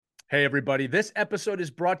Hey, everybody. This episode is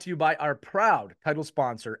brought to you by our proud title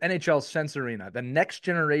sponsor, NHL Sense Arena, the next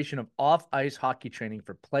generation of off ice hockey training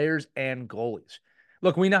for players and goalies.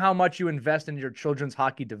 Look, we know how much you invest in your children's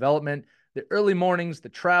hockey development, the early mornings, the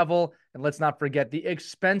travel, and let's not forget the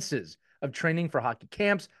expenses of training for hockey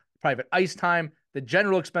camps, private ice time, the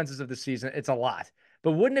general expenses of the season. It's a lot.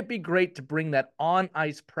 But wouldn't it be great to bring that on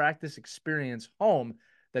ice practice experience home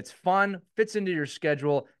that's fun, fits into your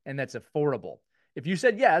schedule, and that's affordable? If you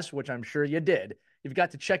said yes, which I'm sure you did, you've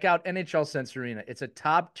got to check out NHL Sense Arena. It's a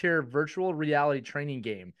top tier virtual reality training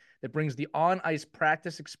game that brings the on ice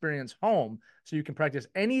practice experience home so you can practice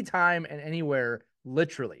anytime and anywhere,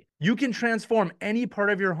 literally. You can transform any part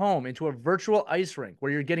of your home into a virtual ice rink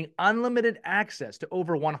where you're getting unlimited access to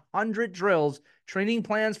over 100 drills, training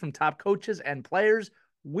plans from top coaches and players,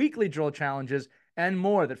 weekly drill challenges, and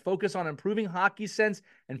more that focus on improving hockey sense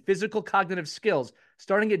and physical cognitive skills,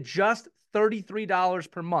 starting at just $33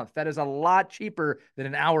 per month. That is a lot cheaper than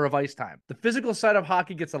an hour of ice time. The physical side of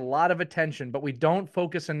hockey gets a lot of attention, but we don't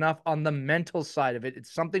focus enough on the mental side of it.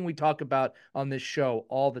 It's something we talk about on this show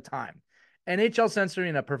all the time. NHL Sense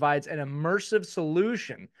Arena provides an immersive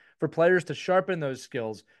solution for players to sharpen those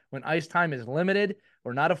skills when ice time is limited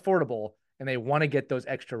or not affordable and they want to get those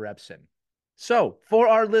extra reps in. So, for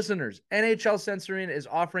our listeners, NHL Sense Arena is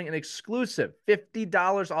offering an exclusive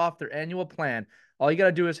 $50 off their annual plan. All you got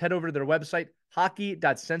to do is head over to their website,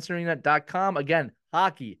 hockey.sensearena.com. Again,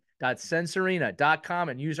 hockey.sensearena.com,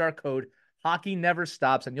 and use our code Hockey Never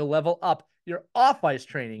Stops, and you'll level up your off-ice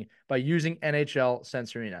training by using NHL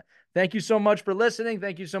Sense Arena. Thank you so much for listening.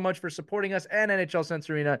 Thank you so much for supporting us and NHL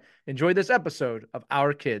Sense Arena. Enjoy this episode of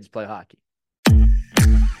Our Kids Play Hockey.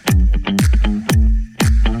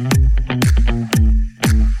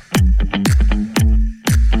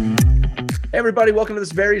 Hey everybody, welcome to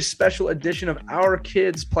this very special edition of Our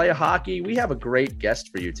Kids Play Hockey. We have a great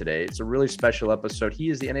guest for you today. It's a really special episode. He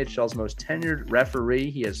is the NHL's most tenured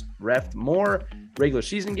referee. He has reffed more regular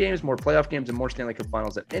season games, more playoff games, and more Stanley Cup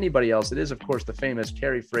finals than anybody else. It is, of course, the famous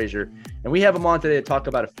Kerry Fraser. And we have him on today to talk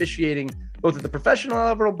about officiating both at the professional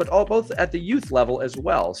level, but both at the youth level as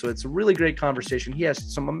well. So it's a really great conversation. He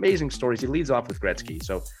has some amazing stories. He leads off with Gretzky.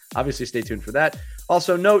 So obviously stay tuned for that.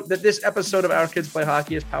 Also note that this episode of Our Kids Play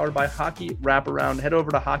Hockey is powered by Hockey Wraparound. Head over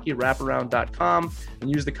to hockeywraparound.com and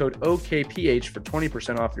use the code OKPH for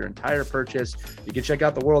 20% off your entire purchase. You can check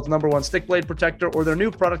out the world's #1 stick blade protector or their new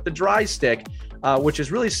product, the Dry Stick, which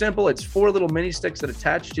is really simple. It's 4 little mini sticks that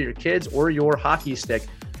attach to your kids or your hockey stick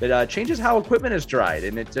that changes how equipment is dried,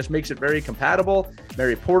 and it just makes it very compatible,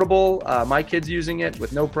 very portable. My kid's using it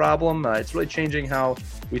with no problem. It's really changing how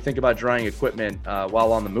we think about drying equipment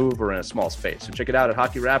while on the move or in a small space. So check it out at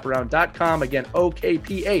hockeywraparound.com. Again,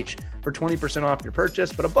 OKPH for 20% off your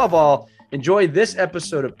purchase. But above all, enjoy this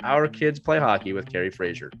episode of Our Kids Play Hockey with Kerry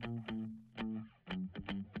Fraser.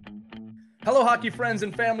 Hello, hockey friends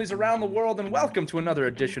and families around the world, and welcome to another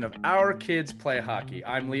edition of Our Kids Play Hockey.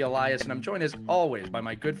 I'm Lee Elias, and I'm joined as always by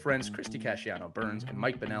my good friends Christy Casciano Burns and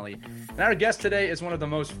Mike Benelli. And our guest today is one of the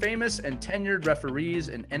most famous and tenured referees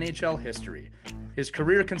in NHL history. His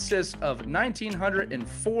career consists of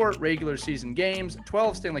 1,904 regular season games,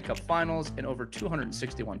 12 Stanley Cup finals, and over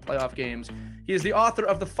 261 playoff games. He is the author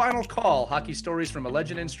of The Final Call, Hockey Stories from a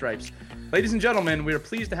Legend in Stripes. Ladies and gentlemen, we are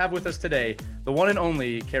pleased to have with us today the one and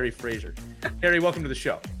only Kerry Fraser. Kerry, welcome to the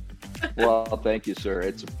show. Well, thank you, sir.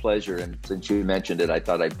 It's a pleasure. And since you mentioned it, I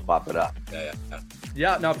thought I'd pop it up.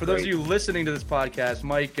 Yeah. Now, for those of you listening to this podcast,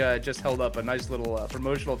 Mike just held up a nice little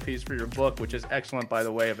promotional piece for your book, which is excellent, by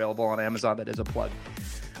the way, available on Amazon. That is a plug.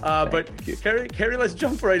 But Kerry, let's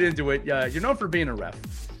jump right into it. You're known for being a ref,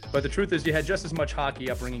 but the truth is you had just as much hockey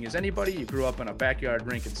upbringing as anybody. You grew up in a backyard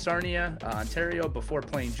rink in Sarnia, Ontario, before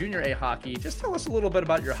playing junior A hockey. Just tell us a little bit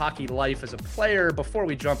about your hockey life as a player before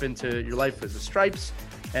we jump into your life as a Stripes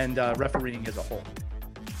and refereeing as a whole.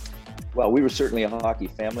 Well, we were certainly a hockey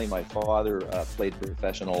family. My father played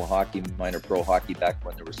professional hockey, minor pro hockey back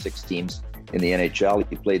when there were 6 teams in the NHL.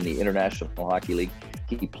 He played in the International Hockey League.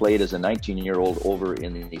 He played as a 19-year-old over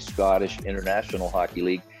in the Scottish International Hockey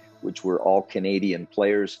League, which were all Canadian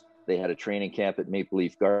players. They had a training camp at Maple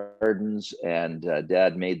Leaf Gardens, and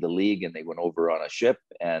Dad made the league, and they went over on a ship,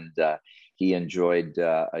 and he enjoyed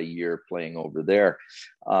a year playing over there.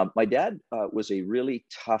 My dad was a really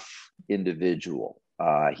tough individual.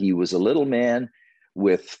 He was a little man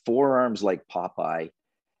with forearms like Popeye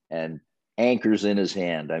and anchors in his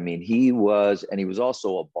hand. I mean, he was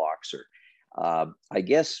also a boxer. I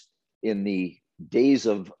guess in the days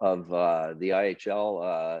of the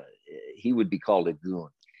IHL, he would be called a goon.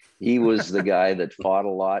 He was the guy that fought a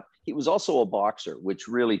lot. He was also a boxer, which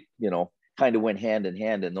really, kind of went hand in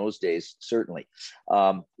hand in those days, certainly.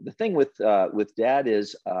 The thing with Dad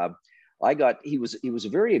is he was a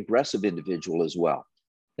very aggressive individual as well.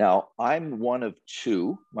 Now, I'm one of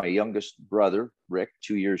two. My youngest brother, Rick,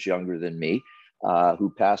 2 years younger than me,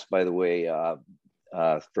 who passed, by the way,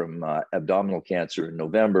 from abdominal cancer in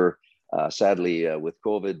November. Sadly, with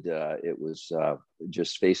COVID, it was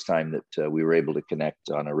just FaceTime that we were able to connect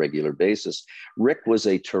on a regular basis. Rick was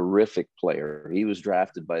a terrific player. He was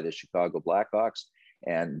drafted by the Chicago Blackhawks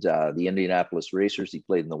and the Indianapolis Racers. He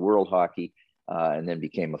played in the World Hockey and then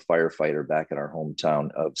became a firefighter back in our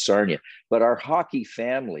hometown of Sarnia. But our hockey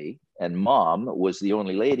family, and Mom was the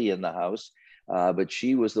only lady in the house, but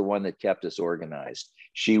she was the one that kept us organized.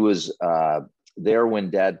 She was there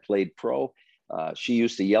when Dad played pro. She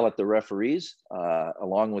used to yell at the referees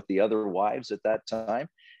along with the other wives at that time.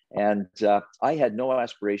 And I had no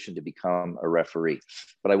aspiration to become a referee.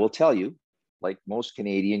 But I will tell you, like most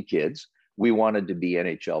Canadian kids, we wanted to be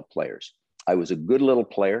NHL players. I was a good little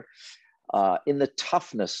player in the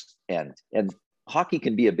toughness end. And hockey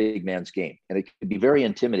can be a big man's game, and it can be very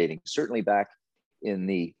intimidating, certainly back in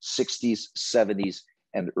the 60s, 70s,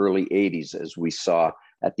 and early 80s, as we saw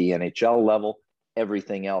at the NHL level.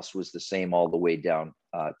 Everything else was the same all the way down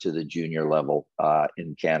to the junior level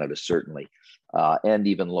in Canada, certainly, and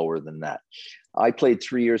even lower than that. I played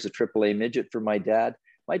 3 years of AAA midget for my dad.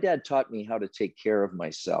 My dad taught me how to take care of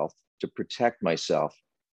myself, to protect myself,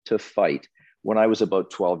 to fight when I was about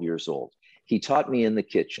 12 years old. He taught me in the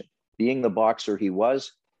kitchen. Being the boxer he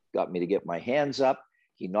was, got me to get my hands up.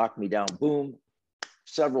 He knocked me down, boom,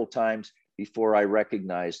 several times before I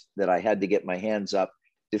recognized that I had to get my hands up,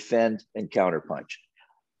 defend, and counterpunch.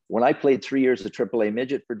 When I played 3 years of AAA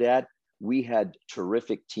midget for Dad, we had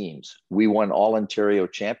terrific teams. We won all Ontario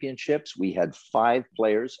championships. We had 5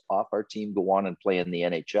 players off our team go on and play in the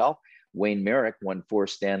NHL. Wayne Merrick won 4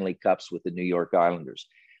 Stanley Cups with the New York Islanders.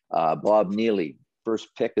 Bob Neely,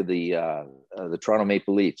 first pick of the Toronto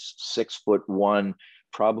Maple Leafs, 6'1",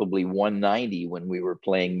 probably 190 when we were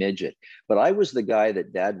playing midget. But I was the guy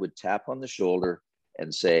that Dad would tap on the shoulder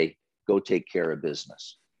and say, go take care of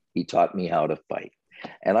business. He taught me how to fight.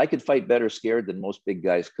 And I could fight better scared than most big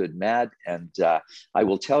guys could mad. And I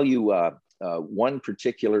will tell you one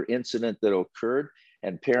particular incident that occurred.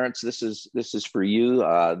 And parents, this is for you.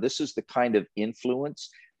 This is the kind of influence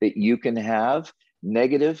that you can have,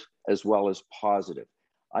 negative as well as positive.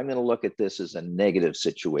 I'm going to look at this as a negative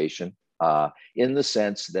situation in the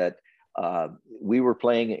sense that we were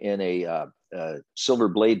playing in a Silver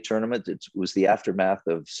Blade tournament. It was the aftermath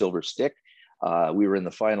of Silver Stick. We were in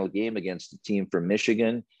the final game against a team from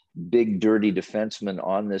Michigan. Big, dirty defenseman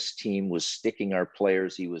on this team was sticking our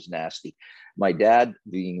players. He was nasty. My dad,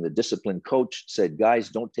 being the disciplined coach, said, guys,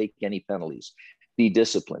 don't take any penalties. Be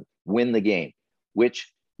disciplined. Win the game,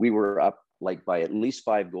 which we were up like by at least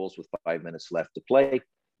 5 goals with 5 minutes left to play.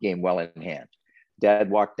 Game well in hand.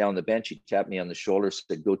 Dad walked down the bench. He tapped me on the shoulder,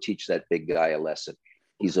 said, go teach that big guy a lesson.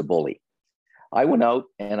 He's a bully. I went out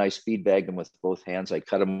and I speed bagged him with both hands. I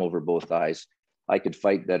cut him over both eyes. I could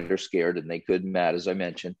fight better scared, and they could mad, as I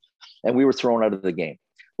mentioned. And we were thrown out of the game.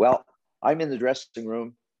 Well, I'm in the dressing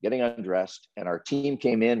room getting undressed, and our team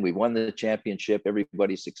came in. We won the championship.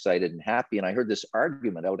 Everybody's excited and happy. And I heard this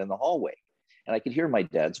argument out in the hallway, and I could hear my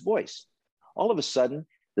dad's voice. All of a sudden,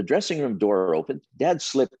 the dressing room door opened. Dad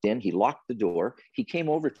slipped in. He locked the door. He came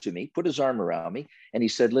over to me, put his arm around me, and he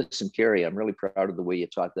said, listen, Kerry, I'm really proud of the way you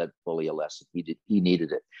taught that bully a lesson. He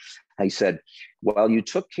needed it. I said, while you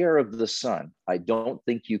took care of the son, I don't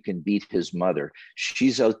think you can beat his mother.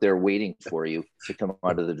 She's out there waiting for you to come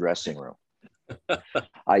out of the dressing room.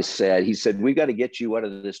 He said, we got to get you out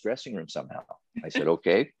of this dressing room somehow. I said,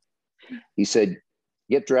 okay. He said,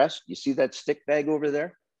 get dressed. You see that stick bag over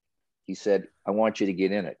there? He said, I want you to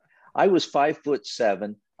get in it. I was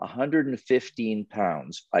 5'7", 115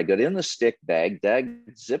 pounds. I got in the stick bag. Dad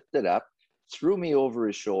zipped it up, threw me over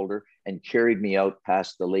his shoulder, and carried me out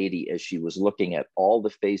past the lady as she was looking at all the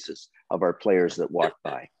faces of our players that walked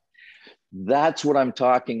by. That's what I'm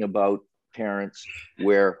talking about, parents,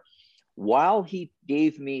 where while he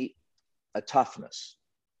gave me a toughness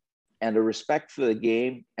and a respect for the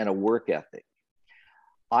game and a work ethic,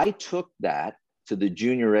 I took that to the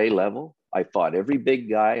junior A level. I fought every big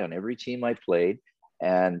guy on every team I played,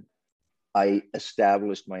 and I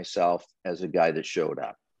established myself as a guy that showed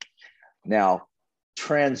up. Now,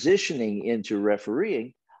 transitioning into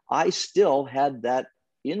refereeing, I still had that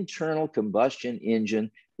internal combustion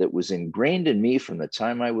engine that was ingrained in me from the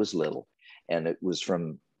time I was little. And it was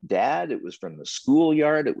from Dad, it was from the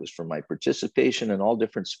schoolyard, it was from my participation in all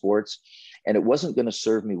different sports. And it wasn't going to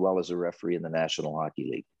serve me well as a referee in the National Hockey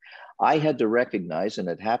League. I had to recognize, and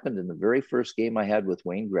it happened in the very first game I had with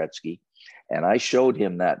Wayne Gretzky, and I showed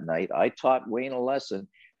him that night. I taught Wayne a lesson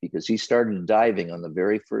because he started diving on the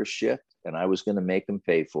very first shift, and I was going to make him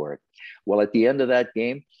pay for it. Well, at the end of that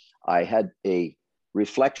game, I had a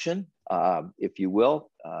reflection, if you will.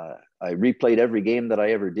 I replayed every game that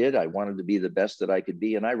I ever did. I wanted to be the best that I could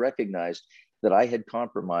be, and I recognized that I had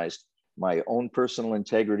compromised my own personal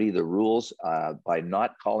integrity, the rules, by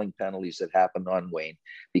not calling penalties that happened on Wayne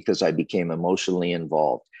because I became emotionally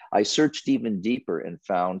involved. I searched even deeper and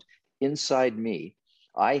found inside me,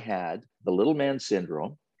 I had the little man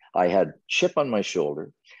syndrome. I had chip on my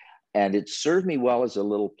shoulder, and it served me well as a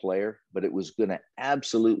little player, but it was going to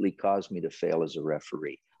absolutely cause me to fail as a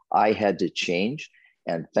referee. I had to change,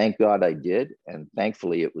 and thank God I did. And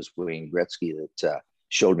thankfully, it was Wayne Gretzky that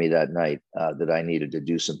showed me that night that I needed to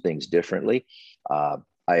do some things differently. I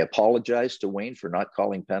apologized to Wayne for not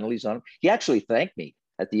calling penalties on him. He actually thanked me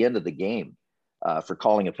at the end of the game for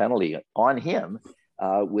calling a penalty on him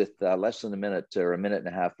with less than a minute or a minute and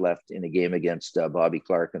a half left in a game against Bobby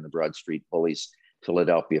Clarke and the Broad Street Bullies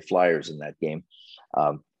Philadelphia Flyers in that game.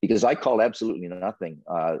 Because I called absolutely nothing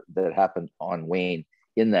that happened on Wayne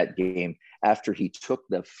in that game after he took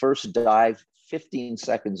the first dive 15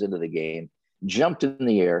 seconds into the game, jumped in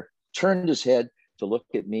the air, turned his head to look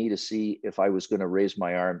at me to see if I was going to raise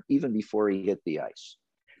my arm even before he hit the ice.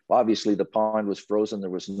 Obviously, the pond was frozen. There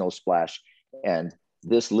was no splash. And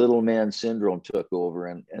this little man syndrome took over,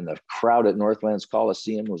 and the crowd at Northlands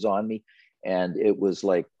Coliseum was on me. And it was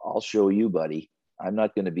like, I'll show you, buddy. I'm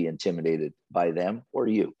not going to be intimidated by them or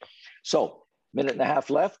you. So, minute and a half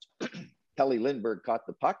left. Kelly Lindbergh caught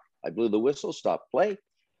the puck. I blew the whistle, stopped play.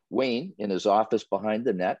 Wayne, in his office behind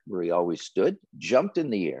the net, where he always stood, jumped in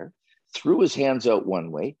the air, threw his hands out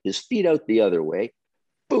one way, his feet out the other way,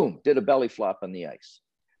 boom, did a belly flop on the ice.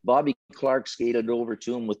 Bobby Clarke skated over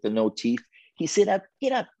to him with the no teeth. He said,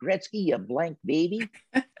 "Get up, Gretzky, you blank baby."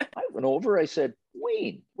 I went over, I said,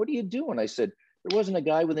 "Wayne, what are you doing?" I said, "There wasn't a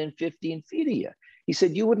guy within 15 feet of you." He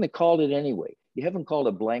said, "You wouldn't have called it anyway. You haven't called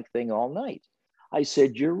a blank thing all night." I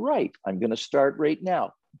said, "You're right. I'm going to start right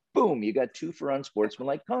now." Boom, you got 2 for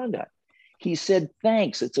unsportsmanlike conduct. He said,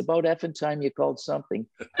 "Thanks. It's about effing time you called something."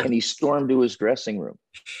 And he stormed to his dressing room.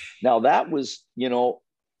 Now, that was,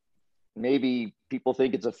 maybe people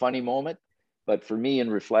think it's a funny moment, but for me, in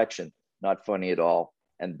reflection, not funny at all.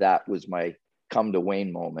 And that was my come to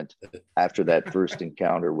Wayne moment after that first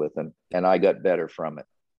encounter with him. And I got better from it.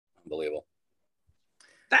 Unbelievable.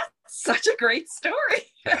 That's such a great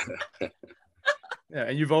story. Yeah,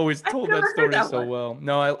 and you've always told that story so well.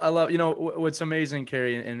 No, I love, what's amazing,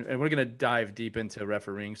 Carey, and we're going to dive deep into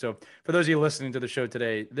refereeing. So for those of you listening to the show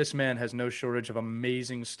today, this man has no shortage of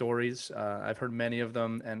amazing stories. I've heard many of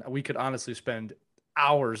them, and we could honestly spend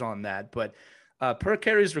hours on that. But per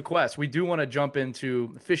Carey's request, we do want to jump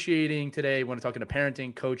into officiating today. We want to talk into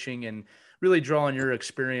parenting, coaching, and really draw on your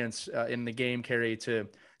experience in the game, Carey, to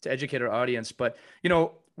educate our audience. But,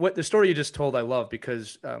 what the story you just told, I love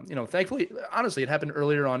because, thankfully, honestly, it happened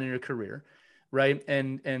earlier on in your career, right?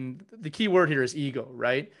 And the key word here is ego,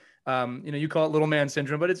 right? You call it little man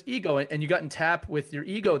syndrome, but it's ego. And you got in tap with your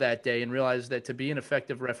ego that day and realized that to be an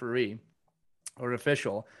effective referee or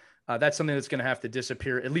official, that's something that's going to have to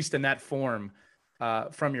disappear, at least in that form,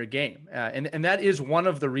 from your game. And that is one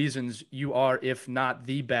of the reasons you are, if not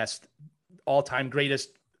the best, all-time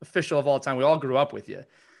greatest official of all time. We all grew up with you.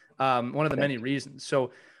 One of the many reasons.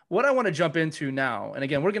 So what I want to jump into now, and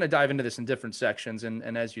again, we're going to dive into this in different sections.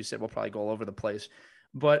 And as you said, we'll probably go all over the place,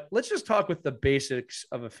 but let's just talk with the basics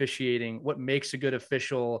of officiating. What makes a good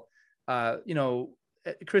official?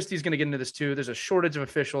 Christy's going to get into this too. There's a shortage of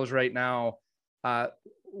officials right now.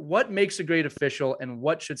 What makes a great official, and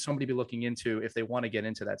what should somebody be looking into if they want to get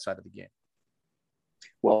into that side of the game?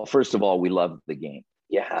 Well, first of all, we love the game.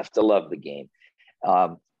 You have to love the game.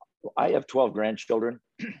 I have 12 grandchildren.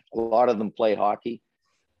 A lot of them play hockey.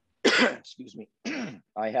 Excuse me.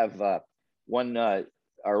 I have one,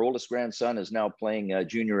 our oldest grandson is now playing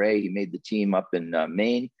junior A. He made the team up in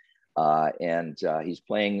Maine, and he's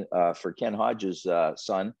playing for Ken Hodges'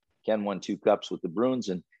 son. Ken won 2 cups with the Bruins,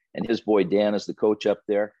 and his boy Dan is the coach up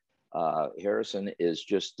there. Harrison is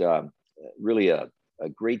just really a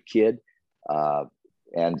great kid,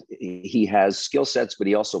 and he has skill sets, but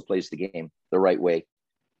he also plays the game the right way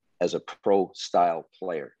as a pro style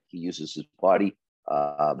player. He uses his body,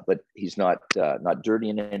 but he's not dirty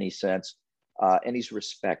in any sense, and he's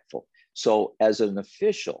respectful. So as an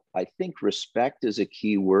official, I think respect is a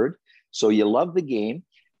key word. So you love the game,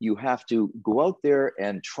 You have to go out there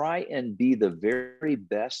and try and be the very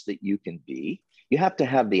best that you can be. You have to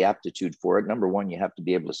have the aptitude for it. Number one, you have to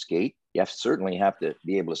be able to skate. You certainly have to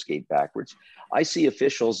be able to skate backwards. I see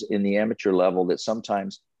officials in the amateur level that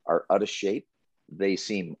sometimes are out of shape. They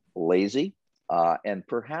seem lazy. And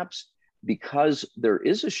perhaps because there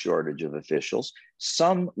is a shortage of officials,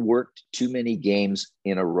 some worked too many games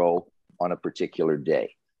in a row on a particular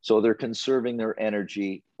day. So they're conserving their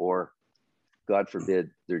energy, or God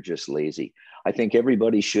forbid, they're just lazy. I think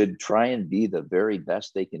everybody should try and be the very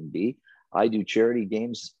best they can be. I do charity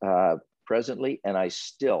games presently, and I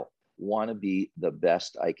still want to be the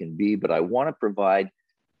best I can be, but I want to provide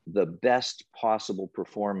the best possible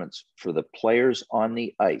performance for the players on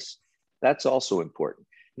the ice. That's also important.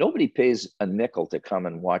 Nobody pays a nickel to come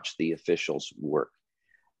and watch the officials work.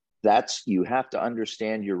 You have to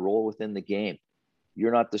understand your role within the game.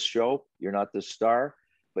 You're not the show, you're not the star,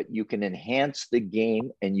 but you can enhance the game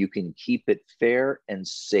and you can keep it fair and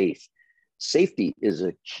safe. Safety is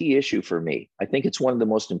a key issue for me. I think it's one of the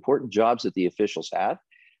most important jobs that the officials have,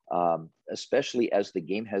 especially as the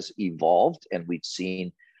game has evolved and we've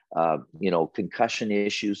seen, concussion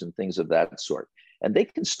issues and things of that sort. And they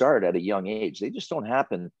can start at a young age. They just don't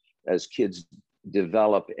happen as kids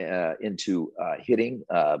develop into hitting,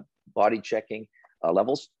 body checking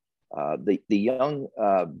levels. The young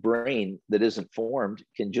brain that isn't formed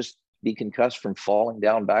can just be concussed from falling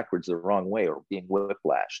down backwards the wrong way or being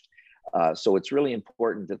whiplashed. So it's really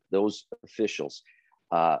important that those officials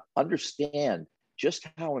understand just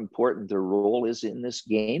how important their role is in this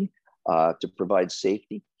game to provide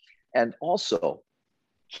safety. And also,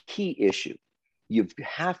 key issue, you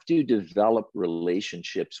have to develop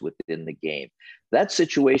relationships within the game. That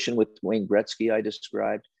situation with Wayne Gretzky I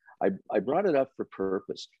described, I brought it up for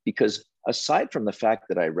purpose because aside from the fact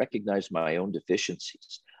that I recognized my own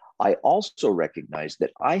deficiencies, I also recognized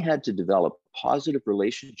that I had to develop positive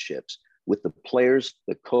relationships with the players,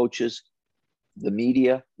 the coaches, the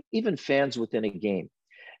media, even fans within a game.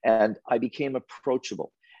 And I became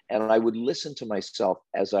approachable. And I would listen to myself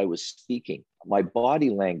as I was speaking. My body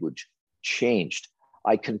language changed.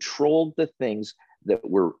 I controlled the things that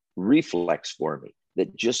were reflex for me,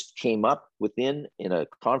 that just came up in a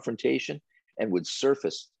confrontation and would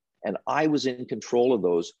surface. And I was in control of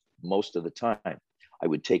those most of the time. I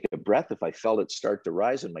would take a breath if I felt it start to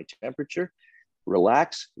rise in my temperature,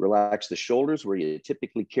 relax the shoulders where you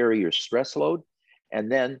typically carry your stress load.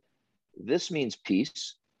 And then this means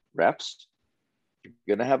peace, reps.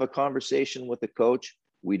 You're going to have a conversation with the coach.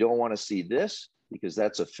 We don't want to see this because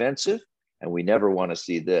that's offensive, and we never want to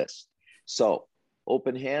see this. So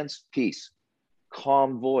open hands, peace,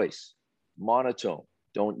 calm voice, monotone.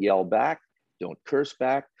 Don't yell back. Don't curse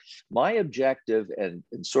back. My objective and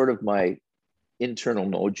sort of my internal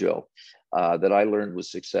mojo that I learned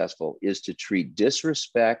was successful is to treat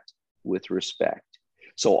disrespect with respect.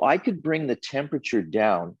 So I could bring the temperature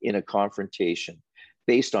down in a confrontation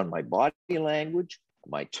based on my body language,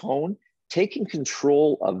 my tone, taking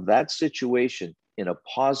control of that situation in a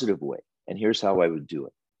positive way. And here's how I would do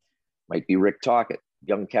it. Might be Rick Tocchet,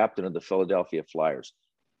 young captain of the Philadelphia Flyers,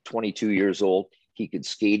 22 years old. He could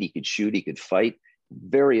skate, he could shoot, he could fight.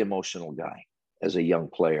 Very emotional guy as a young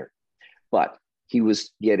player. But he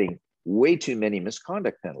was getting way too many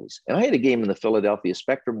misconduct penalties. And I had a game in the Philadelphia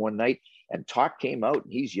Spectrum one night, and Toc came out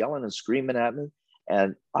and he's yelling and screaming at me.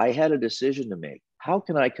 And I had a decision to make. How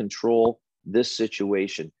can I control this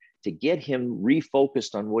situation to get him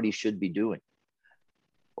refocused on what he should be doing?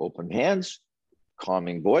 Open hands,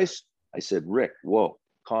 calming voice. I said, Rick, whoa,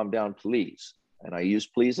 calm down, please. And I use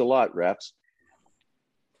please a lot, refs.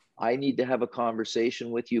 I need to have a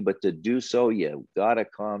conversation with you, but to do so, you gotta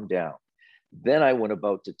calm down. Then I went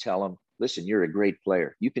about to tell him, listen, you're a great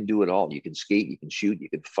player. You can do it all. You can skate, you can shoot, you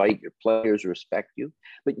can fight. Your players respect you,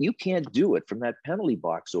 but you can't do it from that penalty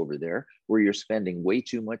box over there where you're spending way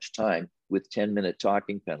too much time with 10-minute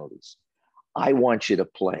talking penalties. I want you to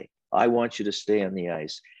play. I want you to stay on the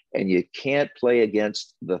ice. And you can't play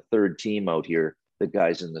against the third team out here, the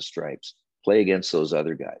guys in the stripes. Play against those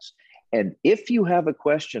other guys. And if you have a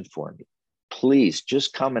question for me, please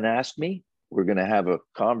just come and ask me. We're going to have a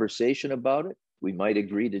conversation about it. We might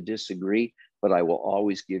agree to disagree, but I will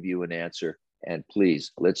always give you an answer. And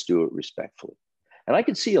please, let's do it respectfully. And I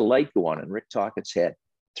could see a light go on in Rick Tocchet's head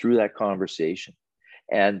through that conversation.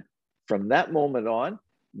 And from that moment on,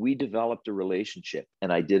 we developed a relationship.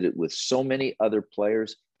 And I did it with so many other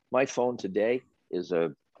players. My phone today is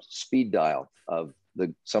a speed dial of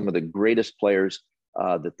some of the greatest players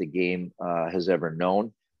that the game has ever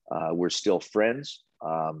known. We're still friends.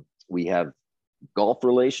 We have golf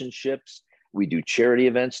relationships. We do charity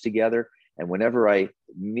events together. And whenever I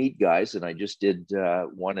meet guys, and I just did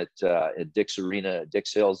one at Dick's Arena,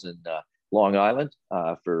 Dick's Hills in Long Island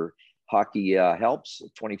for Hockey Helps,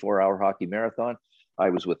 24-hour hockey marathon. I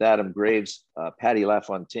was with Adam Graves, Patty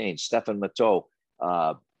LaFontaine, Stefan Matteau,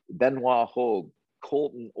 Benoit Hogue,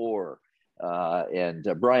 Colton Orr, and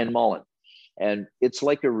Brian Mullen. And it's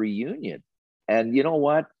like a reunion. And you know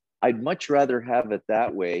what? I'd much rather have it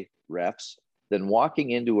that way, refs, than walking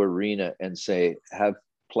into arena and say, have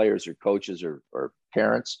players or coaches or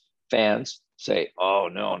parents, fans say, oh,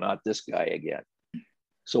 no, not this guy again.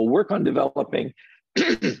 So work on developing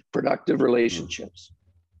productive relationships.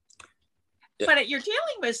 But you're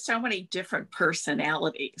dealing with so many different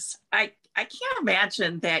personalities. I can't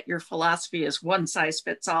imagine that your philosophy is one size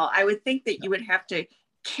fits all. I would think that you would have to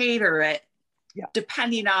cater it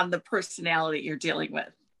depending on the personality you're dealing with.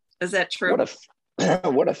 Is that true?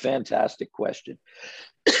 What a fantastic question.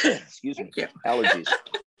 Excuse me. Allergies.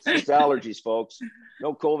 It's allergies, folks.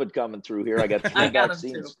 No COVID coming through here. I got 3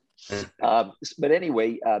 vaccines. But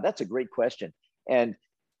anyway, that's a great question. And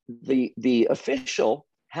the official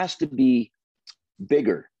has to be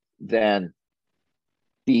bigger than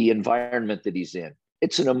the environment that he's in.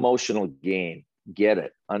 It's an emotional game. Get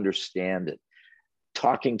it, understand it.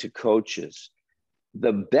 Talking to coaches.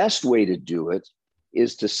 The best way to do it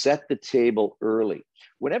is to set the table early.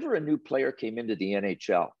 Whenever a new player came into the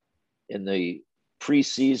NHL in the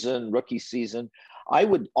preseason, rookie season, I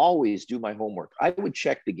would always do my homework. I would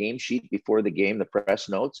check the game sheet before the game, the press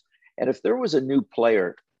notes. And if there was a new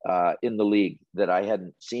player in the league that I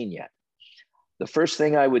hadn't seen yet, the first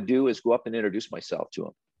thing I would do is go up and introduce myself to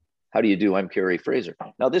him. How do you do? I'm Kerry Fraser.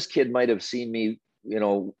 Now, this kid might have seen me,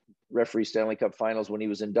 referee Stanley Cup finals when he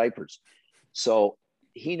was in diapers. So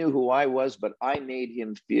he knew who I was, but I made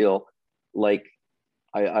him feel like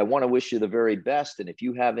I want to wish you the very best. And if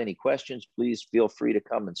you have any questions, please feel free to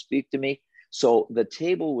come and speak to me. So the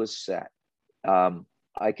table was set.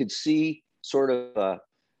 I could see sort of,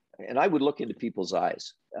 and I would look into people's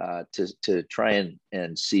eyes to try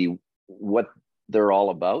and see what they're all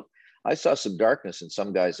about. I saw some darkness in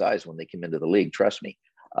some guys' eyes when they came into the league. Trust me.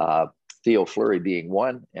 Theo Fleury being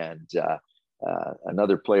one, and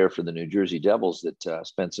another player for the New Jersey Devils that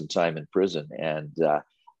spent some time in prison. And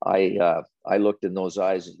I looked in those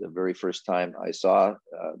eyes the very first time I saw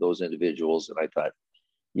those individuals, and I thought,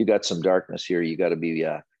 you got some darkness here. You got to be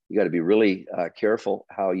really careful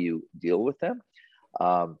how you deal with them.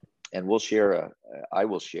 And I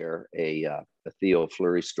will share a Theo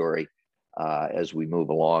Fleury story as we move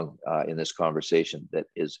along in this conversation that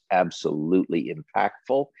is absolutely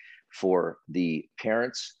impactful for the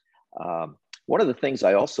parents. One of the things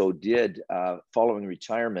I also did following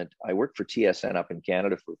retirement, I worked for TSN up in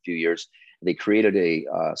Canada for a few years. They created a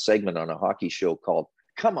segment on a hockey show called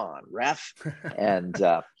Come On, Ref. And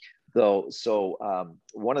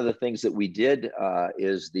one of the things that we did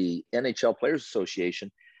is the NHL Players Association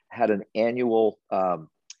had an annual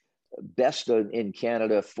best in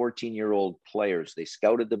Canada 14-year-old players. They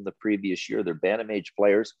scouted them the previous year. They're Bantam age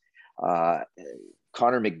players.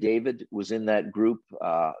 Connor McDavid was in that group.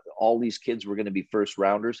 All these kids were going to be first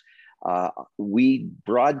rounders. We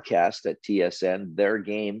broadcast at TSN their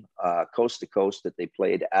game coast to coast that they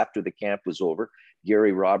played after the camp was over.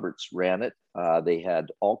 Gary Roberts ran it. They had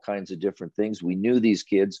all kinds of different things. We knew these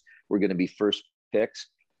kids were going to be first picks.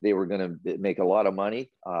 They were going to make a lot of money.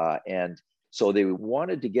 And so they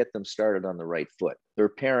wanted to get them started on the right foot. Their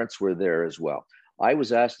parents were there as well. I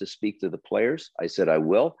was asked to speak to the players. I said, I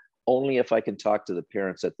will, only if I can talk to the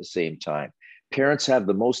parents at the same time. Parents have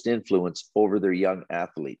the most influence over their young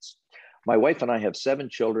athletes. My wife and I have 7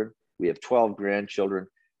 children. We have 12 grandchildren.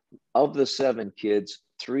 Of the 7 kids,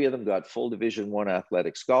 3 of them got full Division I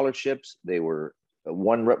athletic scholarships. They were,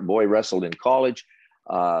 one boy wrestled in college.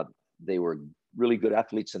 They were really good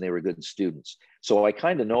athletes and they were good students. So I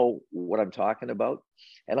kind of know what I'm talking about.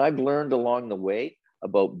 And I've learned along the way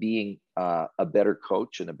about being a better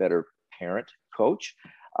coach and a better parent coach.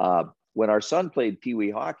 When our son played Pee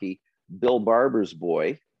Wee hockey, Bill Barber's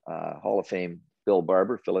boy, Hall of Fame Bill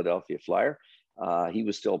Barber, Philadelphia Flyer, he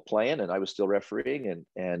was still playing and I was still refereeing,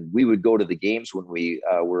 and we would go to the games when we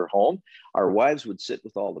were home. Our wives would sit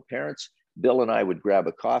with all the parents. Bill and I would grab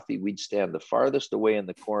a coffee. We'd stand the farthest away in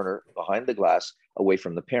the corner behind the glass, away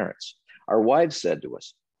from the parents. Our wives said to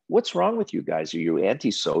us, "What's wrong with you guys? Are you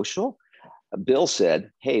antisocial?" Bill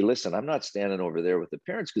said, "Hey, listen, I'm not standing over there with the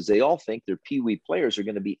parents because they all think their Pee Wee players are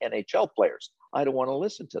going to be NHL players. I don't want to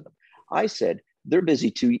listen to them." I said, "They're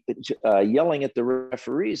busy yelling at the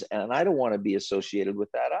referees, and I don't want to be associated with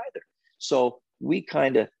that either." So we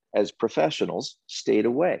kind of, as professionals, stayed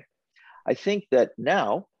away. I think that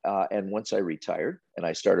now, and once I retired and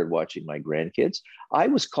I started watching my grandkids, I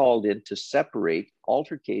was called in to separate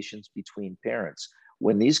altercations between parents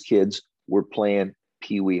when these kids were playing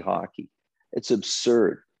peewee hockey. It's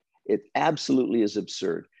absurd. It absolutely is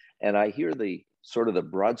absurd. And I hear the sort of the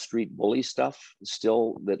Broad Street bully stuff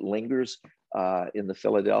still that lingers in the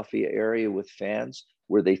Philadelphia area with fans,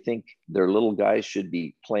 where they think their little guys should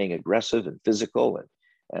be playing aggressive and physical.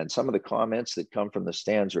 And some of the comments that come from the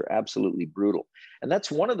stands are absolutely brutal. And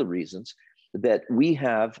that's one of the reasons that we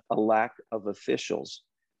have a lack of officials,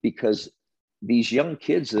 because these young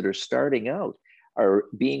kids that are starting out are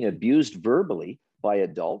being abused verbally by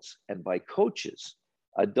adults and by coaches,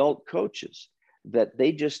 adult coaches, that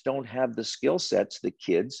they just don't have the skill sets, the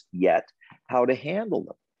kids yet, how to handle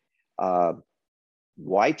them.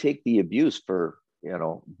 Why take the abuse for,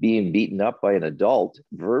 being beaten up by an adult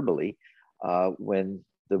verbally when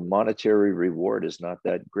the monetary reward is not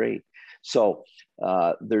that great? So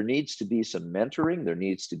there needs to be some mentoring. There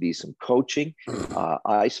needs to be some coaching.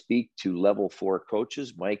 I speak to level 4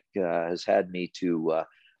 coaches. Mike has had me to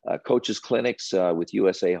coaches clinics with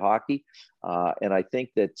USA Hockey. And I think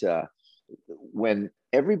that when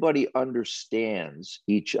everybody understands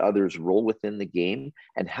each other's role within the game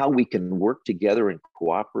and how we can work together and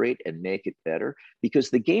cooperate and make it better, because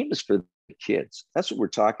the game is for the kids. That's what we're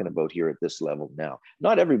talking about here at this level now.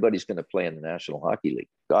 Not everybody's going to play in the National Hockey League,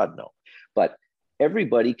 God no, but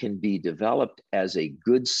everybody can be developed as a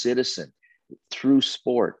good citizen through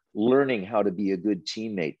sport, learning how to be a good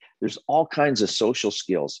teammate. There's all kinds of social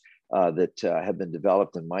skills that have been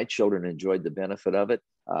developed, and my children enjoyed the benefit of it,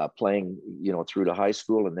 playing, through to high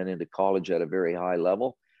school and then into college at a very high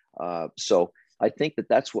level. So I think that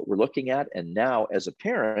that's what we're looking at. And now, as a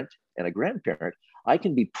parent and a grandparent, I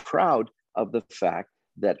can be proud of the fact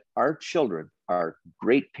that our children are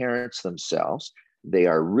great parents themselves. They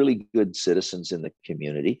are really good citizens in the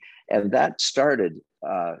community. And that started,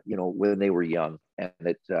 when they were young. And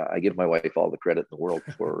I give my wife all the credit in the world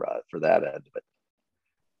for that end of it.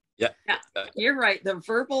 Yeah, you're right. The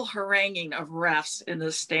verbal haranguing of refs in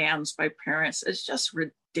the stands by parents is just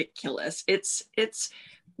ridiculous. It's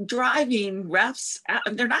driving refs.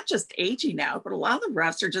 They're not just aging out, but a lot of the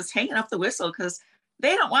refs are just hanging up the whistle because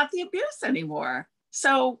they don't want the abuse anymore.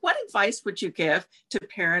 So what advice would you give to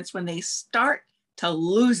parents when they start to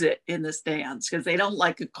lose it in the stands because they don't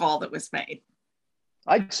like a call that was made?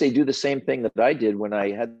 I'd say do the same thing that I did when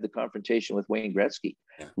I had the confrontation with Wayne Gretzky.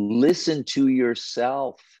 Listen to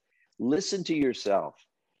yourself. Listen to yourself.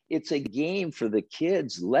 It's a game for the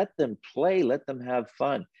kids. Let them play. Let them have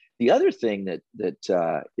fun. The other thing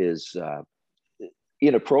that is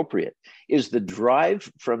inappropriate is the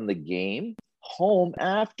drive from the game home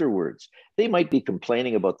afterwards. They might be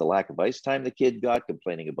complaining about the lack of ice time the kid got,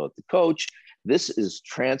 complaining about the coach. This is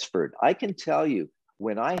transferred. I can tell you,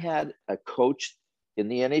 when I had a coach in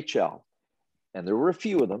the NHL, and there were a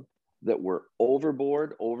few of them that were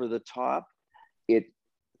overboard, over the top, it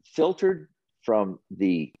filtered from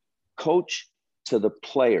the coach to the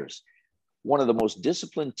players. One of the most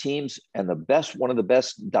disciplined teams and one of the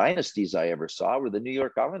best dynasties I ever saw were the New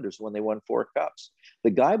York Islanders when they won 4 cups. The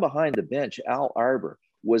guy behind the bench, Al Arbour,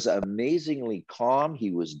 was amazingly calm. He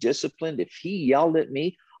was disciplined. If he yelled at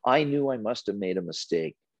me, I knew I must have made a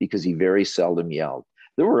mistake, because he very seldom yelled.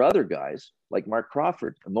 There were other guys like Mark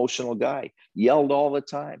Crawford, emotional guy, yelled all the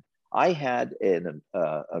time. I had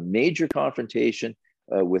a major confrontation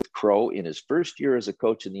with Crow in his first year as a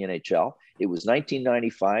coach in the NHL. It was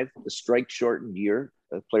 1995, the strike-shortened year.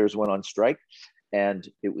 Players went on strike, and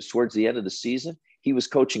it was towards the end of the season. He was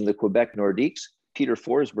coaching the Quebec Nordiques. Peter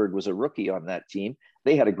Forsberg was a rookie on that team.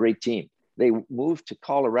 They had a great team. They moved to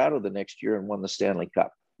Colorado the next year and won the Stanley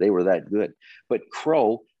Cup. They were that good. But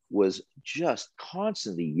Crow was just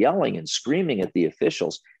constantly yelling and screaming at the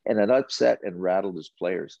officials, and it upset and rattled his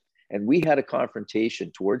players. And we had a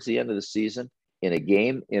confrontation towards the end of the season in a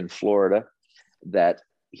game in Florida that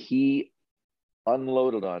he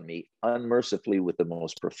unloaded on me unmercifully with the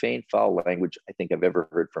most profane, foul language I think I've ever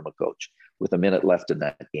heard from a coach, with a minute left in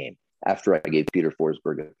that game, after I gave Peter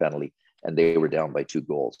Forsberg a penalty and they were down by 2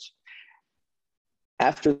 goals.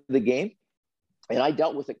 After the game, and I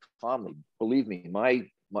dealt with it calmly, believe me, my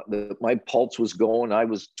pulse was going. I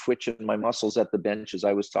was twitching my muscles at the bench as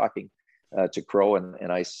I was talking to Crow,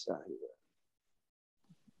 and I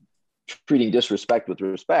treating disrespect with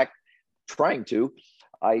respect,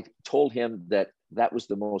 I told him that was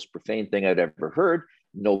the most profane thing I'd ever heard.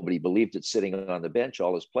 Nobody believed it sitting on the bench,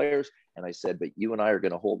 all his players. And I said, but you and I are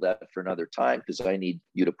going to hold that for another time, because I need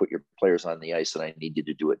you to put your players on the ice, and I need you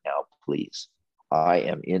to do it now, please. I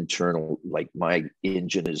am internal, like my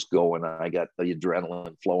engine is going. I got the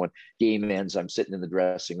adrenaline flowing. Game ends. I'm sitting in the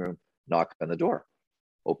dressing room, knock on the door,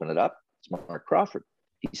 open it up. It's Mark Crawford.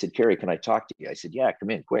 He said, Kerry, can I talk to you? I said, yeah, come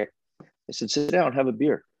in quick. I said, sit down, have a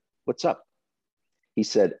beer. What's up? He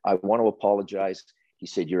said, I want to apologize. He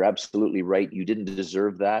said, you're absolutely right. You didn't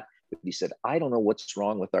deserve that. But he said, I don't know what's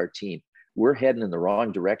wrong with our team. We're heading in the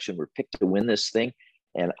wrong direction. We're picked to win this thing.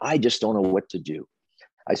 And I just don't know what to do.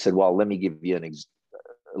 I said, well, let me give you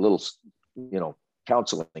a little,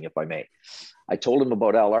 counseling, if I may. I told him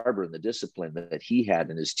about Al Arbour and the discipline that he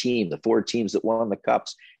had in his team, the 4 teams that won the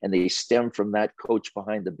cups, and they stem from that coach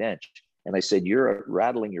behind the bench. And I said, you're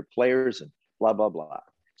rattling your players and blah, blah, blah.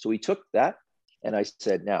 So he took that. And I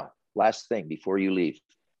said, now, last thing before you leave,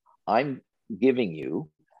 I'm giving you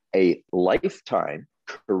a lifetime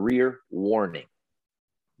career warning.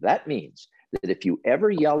 That means that if you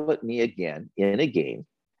ever yell at me again in a game,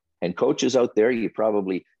 and coaches out there, you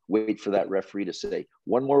probably wait for that referee to say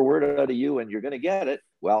one more word out of you and you're going to get it.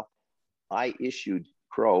 Well, I issued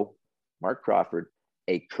Mark Crawford,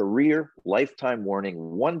 a career lifetime warning,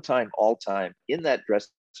 one time, all time, in that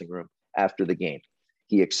dressing room after the game.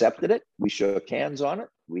 He accepted it. We shook hands on it.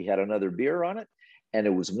 We had another beer on it. And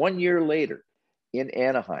it was 1 year later in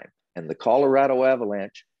Anaheim, and the Colorado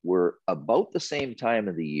Avalanche were about the same time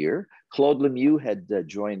of the year. Claude Lemieux had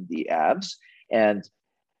joined the Avs, and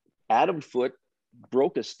Adam Foote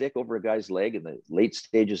broke a stick over a guy's leg in the late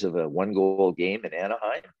stages of a 1-goal game in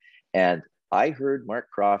Anaheim. And I heard Mark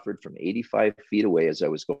Crawford from 85 feet away as I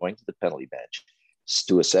was going to the penalty bench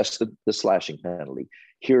to assess the slashing penalty,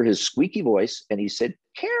 hear his squeaky voice. And he said,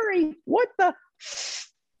 Kerry, what the?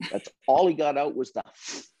 That's all he got out was the.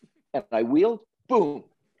 And I wheeled, boom,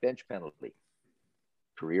 bench penalty.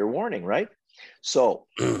 Career warning, right? So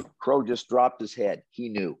Crow just dropped his head. He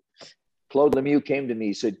knew. Claude Lemieux came to me,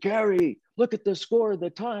 he said, Kerry, look at the score, the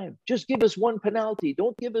time. Just give us 1 penalty.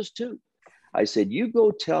 Don't give us 2. I said, you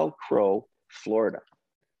go tell Crow, Florida.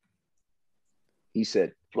 He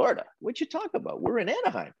said, Florida? What'd you talk about? We're in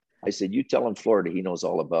Anaheim. I said, you tell him Florida. He knows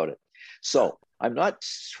all about it. So I'm not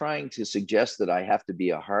trying to suggest that I have to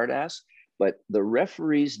be a hard ass, but the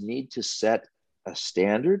referees need to set a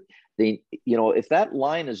standard. They, if that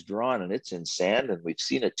line is drawn and it's in sand, and we've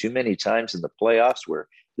seen it too many times in the playoffs where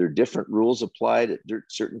there are different rules applied at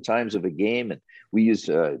certain times of a game, and we use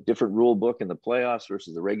a different rule book in the playoffs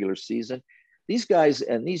versus the regular season. These guys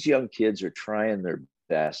and these young kids are trying their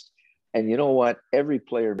best. And you know what? Every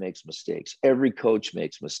player makes mistakes. Every coach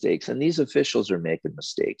makes mistakes. And these officials are making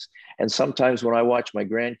mistakes. And sometimes when I watch my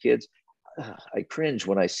grandkids, I cringe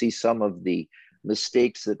when I see some of the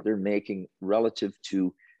mistakes that they're making relative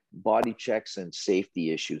to body checks and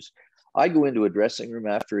safety issues. I go into a dressing room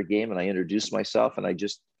after a game and I introduce myself, and I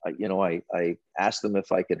ask them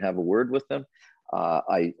if I can have a word with them.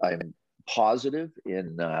 I'm positive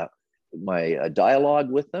in my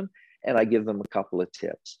dialogue with them, and I give them a couple of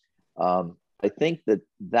tips. I think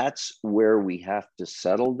that's where we have to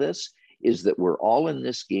settle this, is that we're all in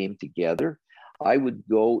this game together. I would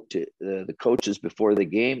go to the coaches before the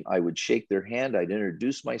game. I would shake their hand. I'd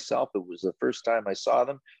introduce myself. It was the first time I saw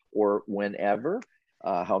them or whenever,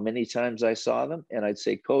 how many times I saw them. And I'd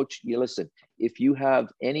say, Coach, listen, if you have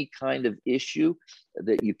any kind of issue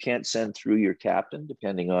that you can't send through your captain,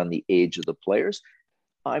 depending on the age of the players,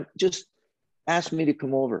 just ask me to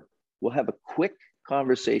come over. We'll have a quick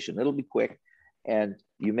conversation. It'll be quick. And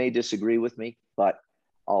you may disagree with me, but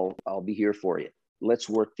I'll be here for you. Let's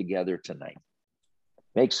work together tonight.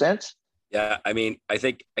 Make sense? Yeah, I mean, I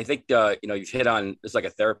think you've hit on, it's like a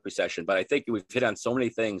therapy session, but I think we've hit on so many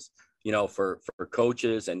things, for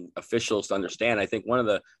coaches and officials to understand. I think one of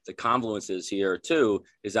the confluences here too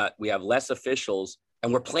is that we have less officials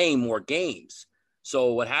and we're playing more games.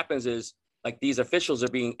 So what happens is, like, these officials are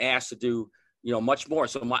being asked to do, much more.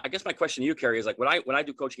 So I guess my question to you, Kerry, is like, when I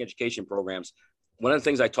do coaching education programs, one of the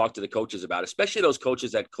things I talk to the coaches about, especially those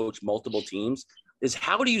coaches that coach multiple teams, is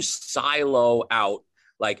how do you silo out?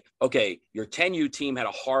 Like, okay, your 10U team had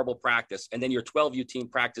a horrible practice, and then your 12U team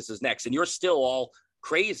practices next, and you're still all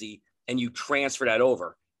crazy, and you transfer that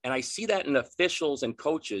over. And I see that in officials and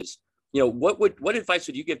coaches. What advice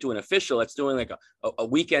would you give to an official that's doing like a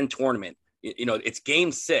weekend tournament? It's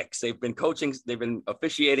game 6. They've been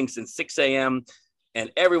officiating since 6 a.m.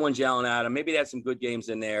 and everyone's yelling at them. Maybe they had some good games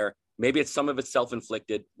in there. Maybe some of it's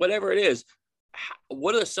self-inflicted, whatever it is.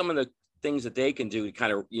 What are some of the things that they can do to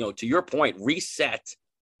kind of, to your point, reset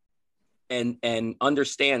and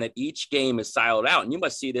understand that each game is siloed out? And you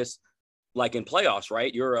must see this like in playoffs,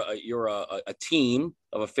 right? You're a team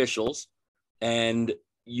of officials, and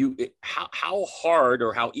how hard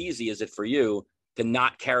or how easy is it for you to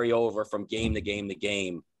not carry over from game to game to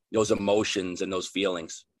game those emotions and those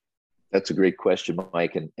feelings? That's a great question,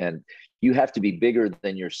 Mike. And you have to be bigger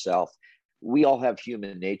than yourself. We all have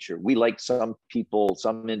human nature. We like some people,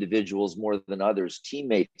 some individuals more than others.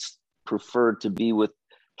 Teammates prefer to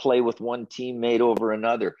play with one teammate over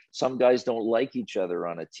another. Some guys don't like each other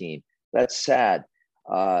on a team. That's sad.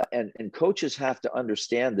 And coaches have to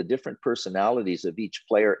understand the different personalities of each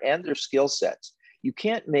player and their skill sets. You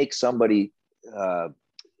can't make somebody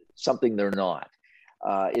something they're not.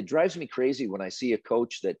 It drives me crazy when I see a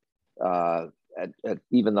coach that at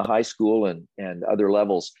even the high school and other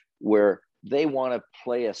levels where they want to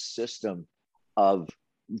play a system of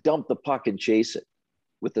dump the puck and chase it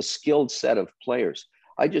with a skilled set of players.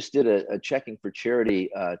 I just did a checking for charity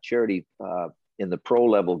in the pro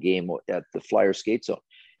level game at the Flyer skate zone.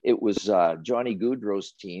 It was Johnny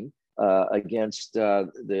Gaudreau's team against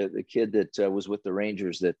the kid that was with the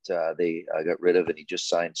Rangers that they got rid of and he just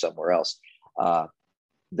signed somewhere else.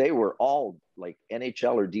 They were all like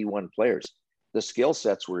NHL or D1 players. The skill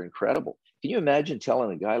sets were incredible. Can you imagine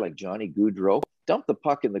telling a guy like Johnny Gaudreau, dump the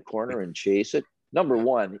puck in the corner and chase it? Number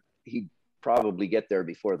one, he'd probably get there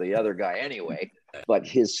before the other guy anyway, but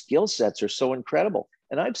his skill sets are so incredible.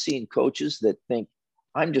 And I've seen coaches that think,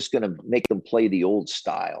 I'm just going to make them play the old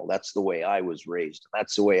style. That's the way I was raised.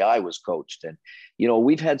 That's the way I was coached. And, you know,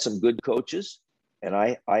 we've had some good coaches, and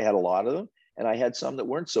I had a lot of them, and I had some that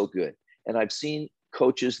weren't so good. And I've seen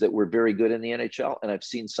coaches that were very good in the NHL, and I've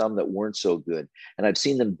seen some that weren't so good. And I've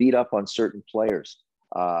seen them beat up on certain players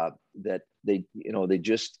that they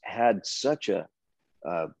just had such a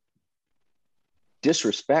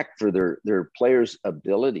disrespect for their players'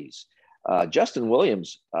 abilities. Justin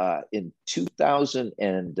Williams in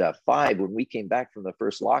 2005, when we came back from the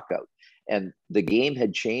first lockout, and the game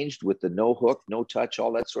had changed with the no hook, no touch,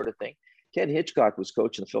 all that sort of thing. Ken Hitchcock was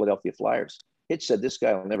coaching the Philadelphia Flyers. Hitch said, this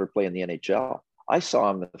guy will never play in the NHL. I saw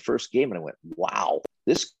him in the first game and I went, wow,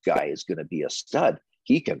 this guy is going to be a stud.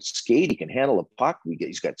 He can skate. He can handle a puck.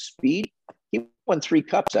 He's got speed. He won 3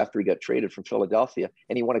 cups after he got traded from Philadelphia,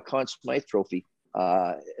 and he won a Conn Smythe Trophy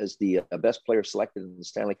as the best player selected in the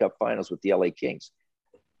Stanley Cup Finals with the LA Kings.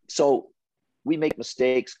 So we make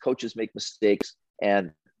mistakes. Coaches make mistakes.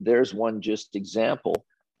 And there's one just example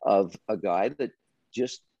of a guy that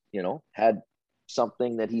just, had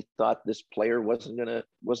something that he thought this player wasn't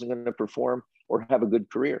gonna perform or have a good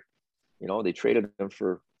career. They traded him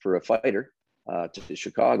for a fighter to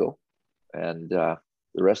Chicago, and the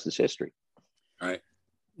rest is history. All right.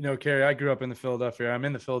 Kerry, I grew up in the Philadelphia. I'm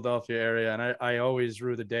in the Philadelphia area, and I always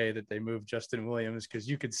rue the day that they moved Justin Williams, because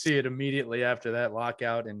you could see it immediately after that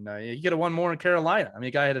lockout. And you get a one more in Carolina. I mean,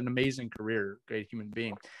 the guy had an amazing career, great human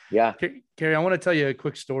being. Yeah. Kerry, I want to tell you a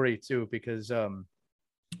quick story too, because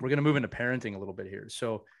we're going to move into parenting a little bit here.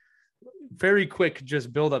 So very quick,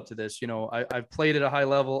 just build up to this. I've played at a high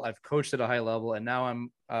level, I've coached at a high level, and now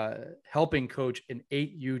I'm helping coach an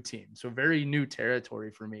 8U team. So very new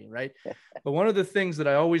territory for me, right? But one of the things that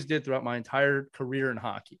I always did throughout my entire career in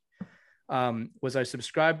hockey was I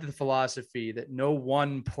subscribed to the philosophy that no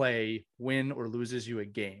one play win or loses you a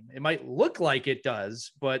game. It might look like it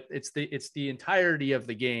does, but it's the entirety of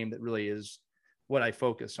the game that really is what I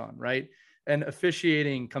focus on, right? And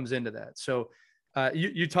officiating comes into that. So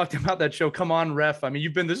you talked about that show, Come On Ref. I mean,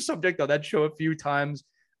 you've been the subject of that show a few times,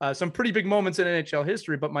 some pretty big moments in NHL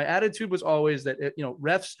history, but my attitude was always that,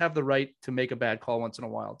 refs have the right to make a bad call once in a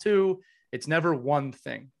while too. It's never one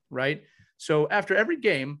thing, right? So after every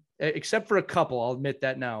game, except for a couple, I'll admit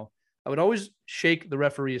that now, I would always shake the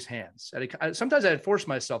referee's hands. Sometimes I'd force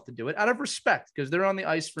myself to do it out of respect, because they're on the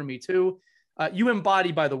ice for me too. You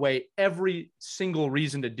embody, by the way, every single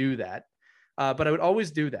reason to do that. But I would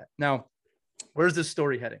always do that. Now, where's this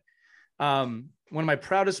story heading? One of my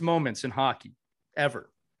proudest moments in hockey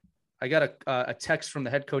ever. I got a text from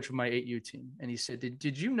the head coach of my 8U team, and he said,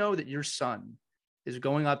 did you know that your son is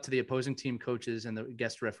going up to the opposing team coaches and the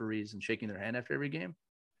guest referees and shaking their hand after every game?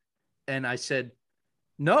 And I said,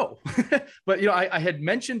 no. But, I had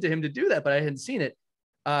mentioned to him to do that, but I hadn't seen it.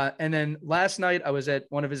 And then last night I was at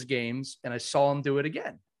one of his games and I saw him do it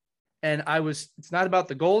again. And it's not about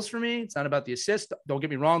the goals for me. It's not about the assists. Don't get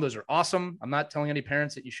me wrong. Those are awesome. I'm not telling any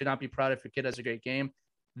parents that you should not be proud if your kid has a great game.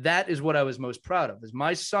 That is what I was most proud of, is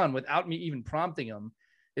my son, without me even prompting him,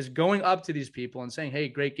 is going up to these people and saying, hey,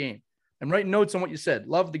 great game. I'm writing notes on what you said.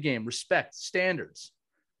 Love the game, respect, standards,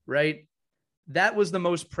 right? That was the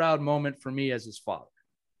most proud moment for me as his father,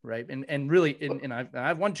 right? And really, and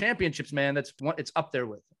I've won championships, man. It's up there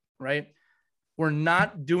with, right? We're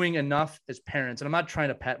not doing enough as parents, and I'm not trying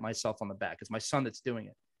to pat myself on the back. It's my son that's doing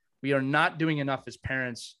it. We are not doing enough as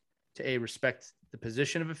parents to respect the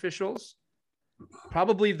position of officials,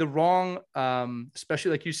 probably the wrong,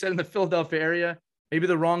 especially like you said in the Philadelphia area, maybe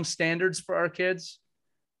the wrong standards for our kids.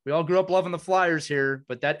 We all grew up loving the Flyers here,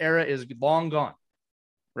 but that era is long gone,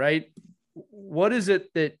 right? What is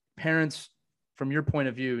it that parents, from your point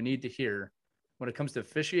of view, need to hear when it comes to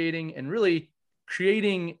officiating and really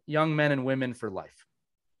creating young men and women for life?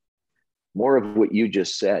 More of what you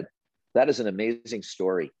just said. That is an amazing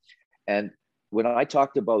story. And when I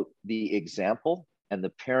talked about the example and the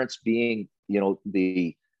parents being,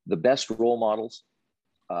 the best role models,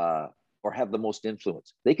 or have the most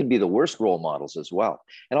influence, they can be the worst role models as well.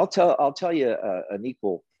 And I'll tell you an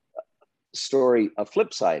equal story, a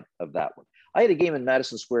flip side of that one. I had a game in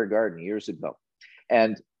Madison Square Garden years ago,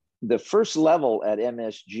 and the first level at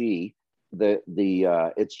MSG,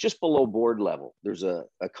 it's just below board level. There's a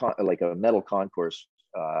metal concourse,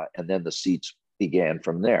 and then the seats began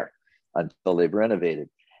from there until they've renovated.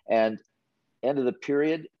 And end of the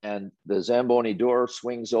period, and the Zamboni door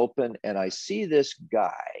swings open, and I see this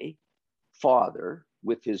guy, father,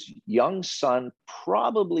 with his young son,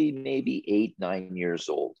 probably maybe 8, 9 years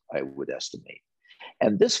old, I would estimate.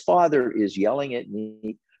 And this father is yelling at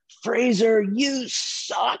me, "Fraser, you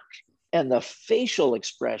suck." And the facial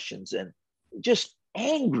expressions and just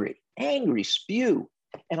angry spew.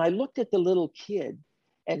 And I looked at the little kid,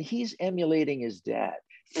 and he's emulating his dad.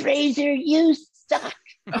 "Fraser, you suck."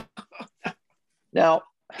 Now,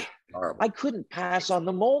 I couldn't pass on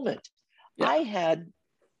the moment. Yeah. I had,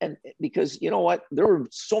 and because you know what, there were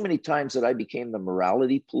so many times that I became the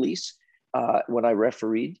morality police when I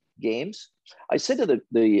refereed games. I said to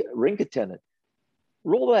the rink attendant,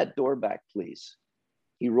 "Roll that door back, please."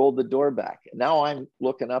 He rolled the door back. And now I'm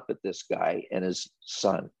looking up at this guy and his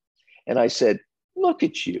son. And I said, "Look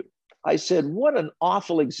at you." I said, "What an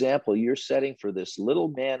awful example you're setting for this little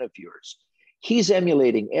man of yours. He's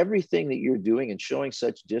emulating everything that you're doing and showing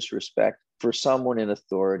such disrespect for someone in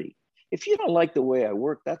authority. If you don't like the way I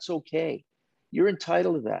work, that's okay. You're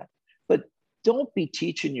entitled to that. But don't be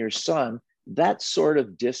teaching your son that sort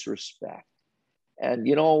of disrespect." And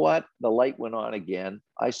you know what? The light went on again.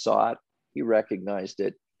 I saw it. He recognized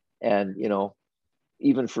it. And,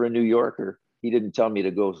 even for a New Yorker, he didn't tell me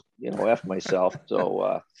to go, F myself.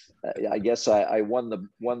 So I guess I won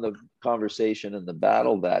the conversation and the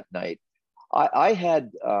battle that night. I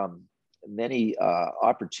had many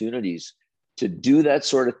opportunities to do that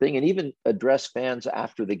sort of thing and even address fans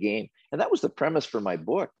after the game. And that was the premise for my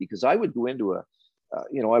book, because I would go into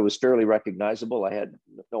I was fairly recognizable. I had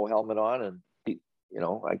no helmet on, and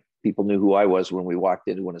people knew who I was when we walked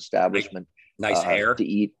into an establishment. Nice hair to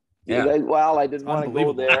eat. Yeah. Well, I didn't want to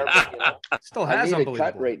go there. But, still has I need a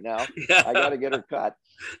cut right now. Yeah. I got to get her cut.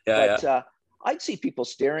 But I'd see people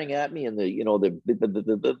staring at me, and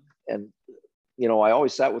I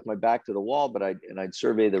always sat with my back to the wall, but I'd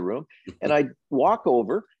survey the room, and I'd walk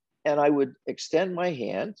over and I would extend my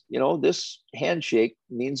hand. This handshake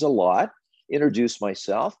means a lot. Introduce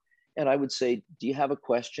myself, and I would say, "Do you have a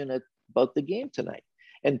question about the game tonight?"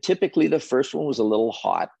 And typically the first one was a little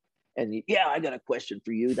hot, and "Yeah, I got a question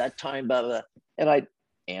for you. That time, blah, blah." And I'd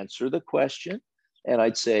answer the question, and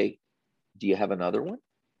I'd say, "Do you have another one?"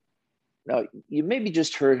 Now, you maybe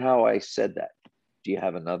just heard how I said that. Do you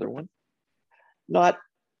have another one? Not,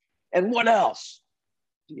 "And what else?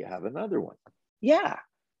 Do you have another one?" Yeah,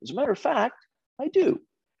 as a matter of fact, I do.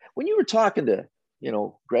 When you were talking to,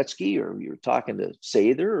 Gretzky, or you were talking to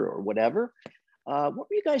Sather or whatever, what were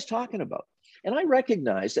you guys talking about? And I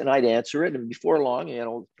recognized, and I'd answer it. And before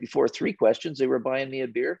long, before 3 questions, they were buying me a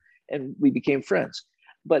beer, and we became friends.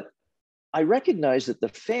 But I recognized that the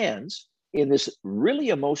fans in this really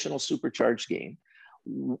emotional supercharged game,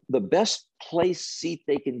 the best place seat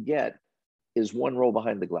they can get is 1 row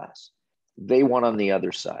behind the glass. They want on the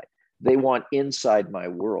other side. They want inside my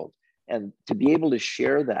world. And to be able to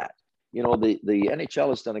share that, the NHL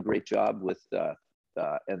has done a great job with,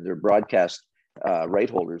 and their broadcast right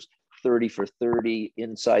holders, 30 for 30,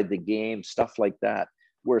 inside the game, stuff like that,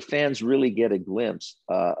 where fans really get a glimpse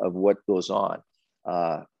of what goes on.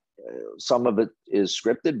 Some of it is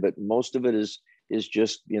scripted, but most of it is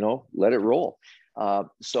just, let it roll.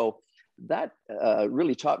 So that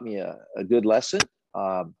really taught me a good lesson.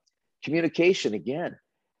 Communication, again,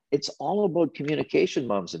 it's all about communication,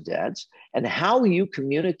 moms and dads, and how you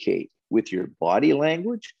communicate with your body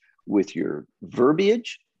language, with your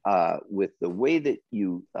verbiage, with the way that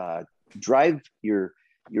you drive your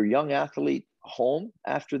young athlete home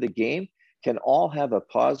after the game, can all have a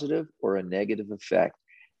positive or a negative effect.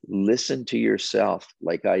 Listen to yourself,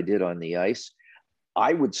 like I did on the ice.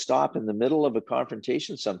 I would stop in the middle of a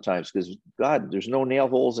confrontation sometimes because, God, there's no nail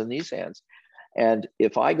holes in these hands. And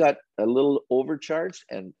if I got a little overcharged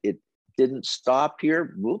and it didn't stop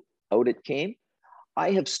here. Whoop, out it came.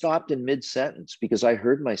 I have stopped in mid-sentence because I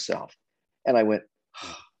heard myself and I went,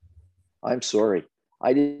 oh, I'm sorry.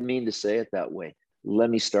 I didn't mean to say it that way. Let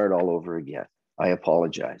me start all over again. I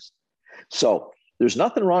apologize. So there's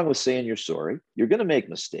nothing wrong with saying you're sorry. You're going to make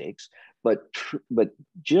mistakes, but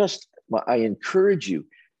just I encourage you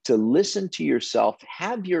to listen to yourself,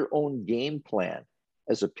 have your own game plan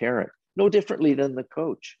as a parent, no differently than the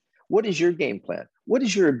coach. What is your game plan? What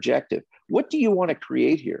is your objective? What do you want to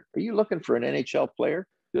create here? Are you looking for an NHL player?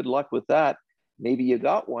 Good luck with that. Maybe you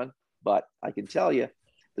got one, but I can tell you,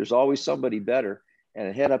 there's always somebody better.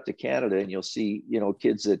 And head up to Canada and you'll see,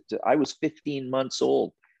 kids that I was 15 months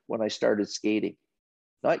old when I started skating,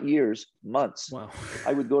 not years, months. Wow.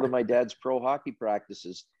 I would go to my dad's pro hockey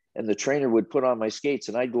practices and the trainer would put on my skates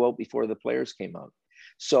and I'd go out before the players came out.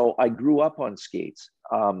 So I grew up on skates.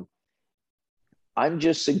 I'm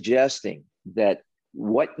just suggesting that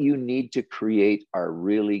what you need to create are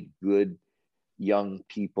really good young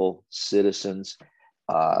people, citizens.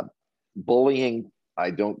 Bullying,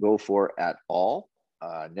 I don't go for at all.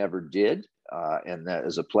 Never did. And that,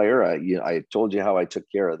 as a player, I told you how I took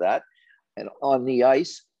care of that. And on the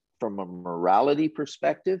ice, from a morality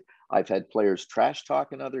perspective, I've had players trash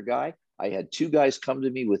talk another guy. I had two guys come to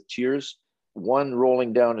me with tears, one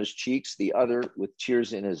rolling down his cheeks, the other with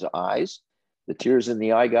tears in his eyes. The tears in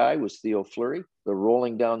the eye guy was Theo Fleury. The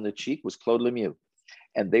rolling down the cheek was Claude Lemieux.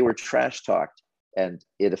 And they were trash talked and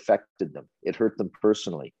it affected them. It hurt them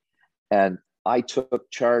personally. And I took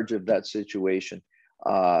charge of that situation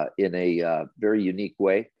in a very unique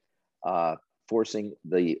way, forcing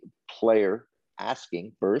the player,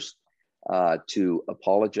 asking first to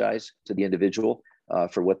apologize to the individual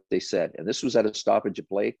for what they said. And this was at a stoppage of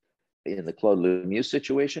play in the Claude Lemieux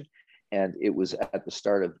situation. And it was at the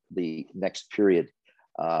start of the next period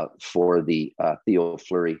for the Theo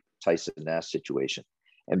Fleury, Tyson Nash situation.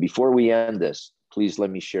 And before we end this, please let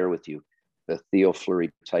me share with you the Theo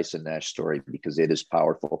Fleury, Tyson Nash story, because it is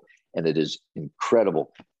powerful and it is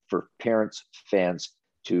incredible for parents, fans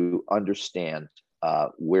to understand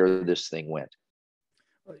where this thing went.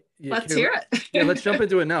 Yeah, let's hear it. Yeah, let's jump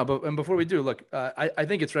into it now. But before we do, look, I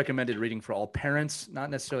think it's recommended reading for all parents, not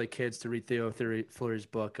necessarily kids, to read Theo Fleury's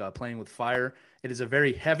book, Playing with Fire. It is a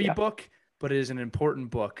very heavy book, but it is an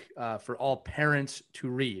important book for all parents to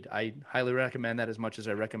read. I highly recommend that as much as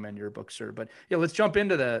I recommend your book, sir. But yeah, let's jump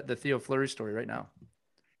into the Theo Fleury story right now.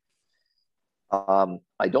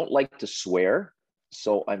 I don't like to swear,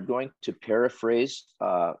 so I'm going to paraphrase.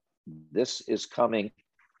 This is coming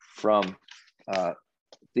from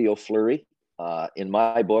Theo Fleury. In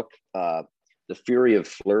my book, The Fury of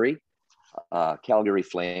Fleury, Calgary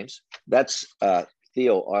Flames. That's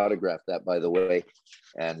Theo autographed that, by the way.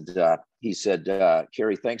 And he said,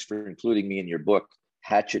 Kerry, thanks for including me in your book,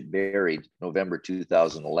 Hatchet Buried, November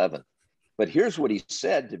 2011. But here's what he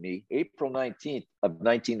said to me, April 19th of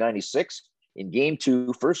 1996, in Game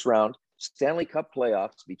 2, first round, Stanley Cup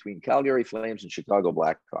playoffs between Calgary Flames and Chicago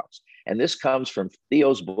Blackhawks. And this comes from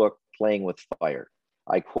Theo's book, Playing with Fire.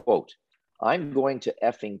 I quote, I'm going to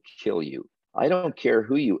effing kill you. I don't care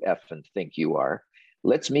who you effing think you are.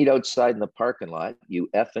 Let's meet outside in the parking lot, you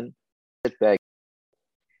effing shitbag.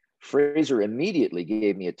 Fraser immediately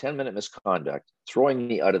gave me a 10-minute misconduct, throwing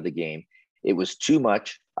me out of the game. It was too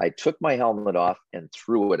much. I took my helmet off and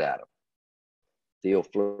threw it at him. Theo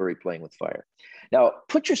Fleury, Playing with Fire. Now,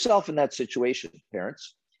 put yourself in that situation,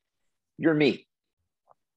 parents. You're me.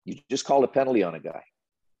 You just called a penalty on a guy.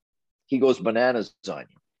 He goes bananas on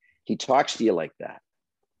you. He talks to you like that.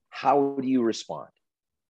 How do you respond?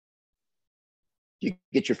 You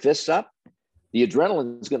get your fists up. The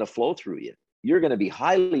adrenaline is going to flow through you. You're going to be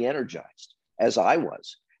highly energized, as I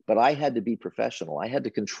was. But I had to be professional. I had to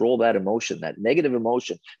control that emotion, that negative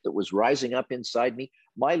emotion that was rising up inside me.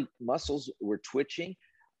 My muscles were twitching.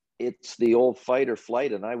 It's the old fight or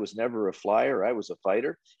flight, and I was never a flyer. I was a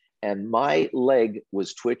fighter. And my leg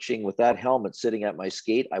was twitching with that helmet sitting at my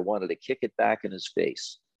skate. I wanted to kick it back in his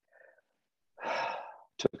face.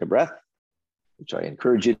 Took a breath, which I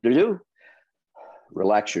encourage you to do.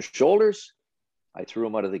 Relax your shoulders. I threw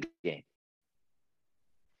him out of the game.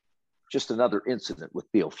 Just another incident with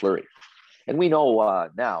Theo Fleury. And we know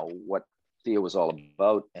now what Theo was all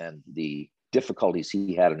about and the difficulties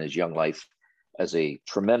he had in his young life as a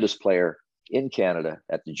tremendous player in Canada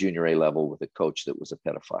at the junior A level with a coach that was a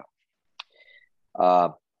pedophile.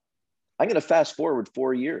 I'm going to fast forward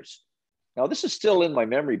 4 years. Now, this is still in my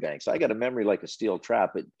memory banks. I got a memory like a steel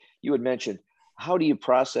trap, but you had mentioned, how do you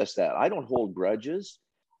process that? I don't hold grudges.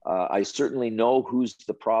 I certainly know who's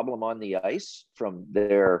the problem on the ice from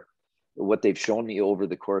what they've shown me over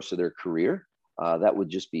the course of their career. That would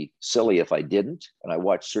just be silly if I didn't. And I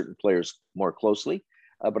watch certain players more closely,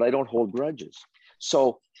 but I don't hold grudges.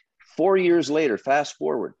 So 4 years later, fast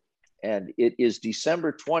forward, and it is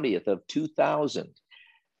December 20th of 2000.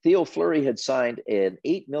 Theo Fleury had signed an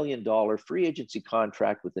 $8 million free agency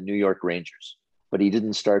contract with the New York Rangers, but he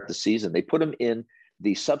didn't start the season. They put him in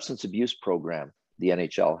the substance abuse program the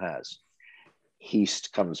NHL has. He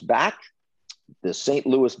comes back. The St.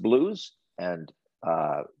 Louis Blues, and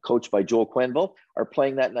coached by Joel Quenneville, are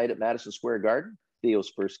playing that night at Madison Square Garden, Theo's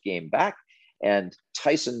first game back. And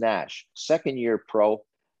Tyson Nash, second-year pro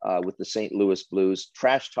with the St. Louis Blues,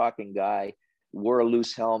 trash-talking guy, wore a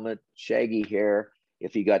loose helmet, shaggy hair.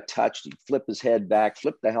 If he got touched, he'd flip his head back,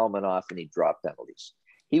 flip the helmet off, and he'd drop penalties.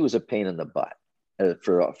 He was a pain in the butt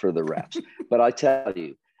for the refs. But I tell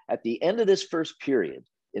you, at the end of this first period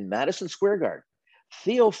in Madison Square Garden,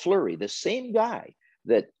 Theo Fleury, the same guy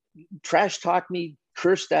that trash-talked me,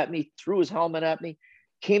 cursed at me, threw his helmet at me,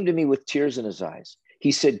 came to me with tears in his eyes.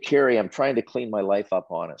 He said, Kerry, I'm trying to clean my life up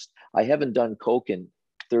honest. I haven't done coke in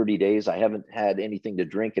 30 days. I haven't had anything to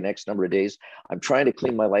drink in X number of days. I'm trying to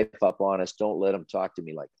clean my life up honest. Don't let him talk to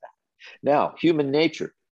me like that. Now, human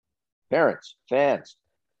nature, parents, fans,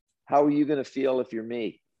 how are you going to feel if you're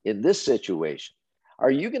me in this situation? Are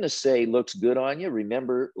you going to say, looks good on you?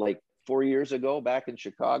 Remember, like 4 years ago back in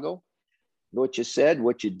Chicago, what you said,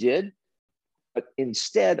 what you did? But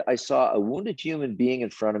instead, I saw a wounded human being in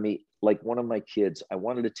front of me, like one of my kids. I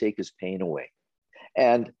wanted to take his pain away.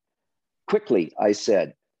 And quickly, I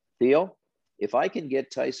said, Theo, if I can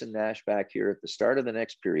get Tyson Nash back here at the start of the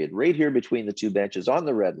next period, right here between the two benches on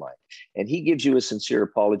the red line, and he gives you a sincere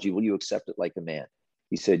apology, will you accept it like a man?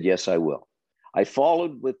 He said, yes, I will. I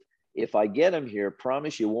followed with, if I get him here,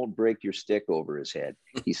 promise you won't break your stick over his head.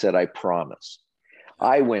 He said, I promise.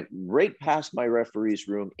 I went right past my referee's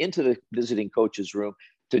room into the visiting coach's room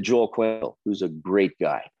to Joel Quenneville, who's a great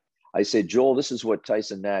guy. I said, Joel, this is what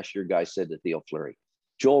Tyson Nash, your guy, said to Theo Fleury.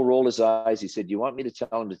 Joel rolled his eyes. He said, do you want me to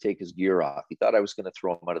tell him to take his gear off? He thought I was going to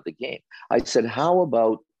throw him out of the game. I said, how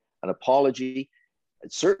about an apology?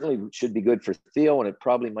 It certainly should be good for Theo, and it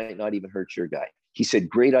probably might not even hurt your guy. He said,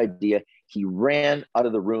 great idea. He ran out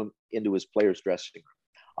of the room into his player's dressing room.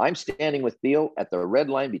 I'm standing with Theo at the red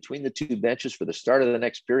line between the two benches for the start of the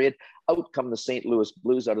next period. Out come the St. Louis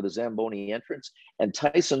Blues out of the Zamboni entrance, and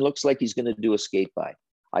Tyson looks like he's going to do a skate by.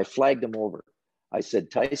 I flagged him over. I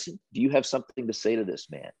said, Tyson, do you have something to say to this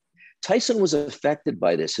man? Tyson was affected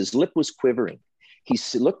by this. His lip was quivering. He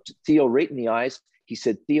looked Theo right in the eyes. He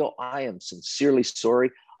said, Theo, I am sincerely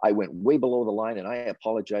sorry. I went way below the line, and I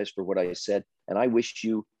apologize for what I said. And I wish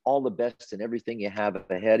you all the best and everything you have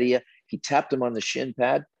ahead of you. He tapped him on the shin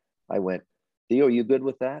pad. I went, Theo, you good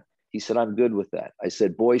with that? He said, I'm good with that. I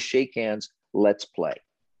said, boys, shake hands. Let's play.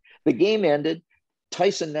 The game ended.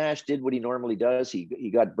 Tyson Nash did what he normally does.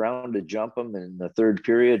 He got Brown to jump him in the third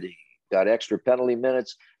period. He got extra penalty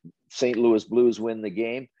minutes. St. Louis Blues win the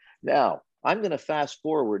game. Now, I'm going to fast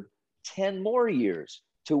forward 10 more years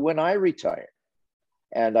to when I retire.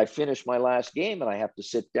 And I finish my last game, and I have to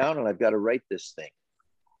sit down, and I've got to write this thing.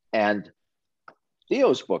 And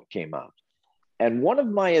Theo's book came out. And one of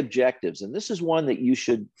my objectives, and this is one that you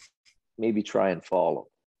should maybe try and follow,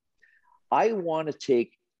 I want to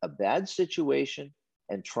take a bad situation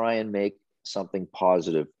and try and make something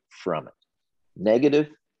positive from it. Negative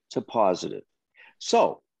to positive.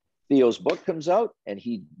 So Theo's book comes out, and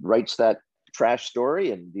he writes that trash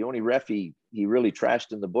story, and the only ref he really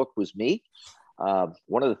trashed in the book was me.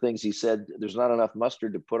 One of the things he said, there's not enough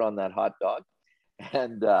mustard to put on that hot dog.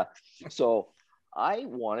 And so I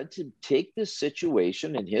wanted to take this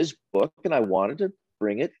situation in his book, and I wanted to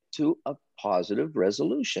bring it to a positive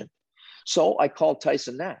resolution. So I called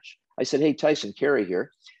Tyson Nash. I said, hey, Tyson, Kerry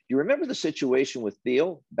here. Do you remember the situation with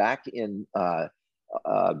Theo back in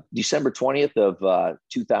December 20th of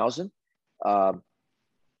 2000? I'm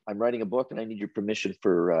writing a book, and I need your permission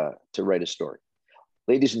to write a story.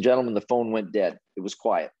 Ladies and gentlemen, the phone went dead. It was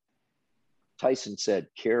quiet. Tyson said,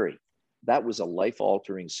 Kerry, that was a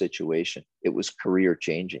life-altering situation. It was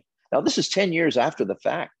career-changing. Now, this is 10 years after the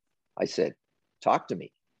fact. I said, talk to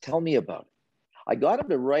me. Tell me about it. I got him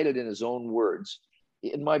to write it in his own words.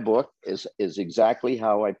 In my book is exactly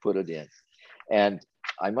how I put it in. And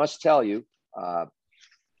I must tell you,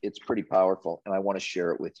 it's pretty powerful, and I want to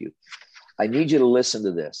share it with you. I need you to listen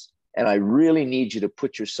to this. And I really need you to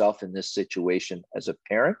put yourself in this situation as a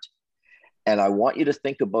parent. And I want you to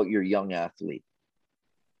think about your young athlete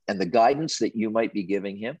and the guidance that you might be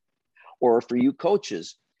giving him, or for you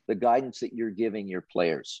coaches, the guidance that you're giving your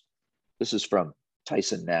players. This is from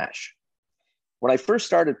Tyson Nash. When I first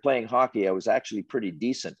started playing hockey, I was actually pretty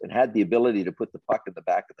decent and had the ability to put the puck in the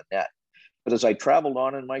back of the net. But as I traveled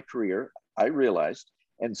on in my career, I realized,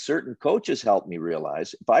 and certain coaches helped me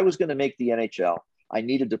realize, if I was going to make the NHL, I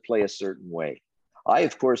needed to play a certain way. I,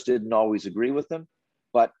 of course, didn't always agree with them,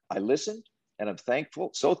 but I listened, and I'm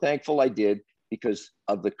thankful, so thankful I did, because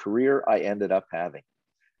of the career I ended up having.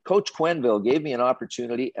 Coach Quenneville gave me an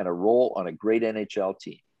opportunity and a role on a great NHL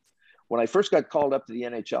team. When I first got called up to the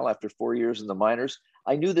NHL after 4 years in the minors,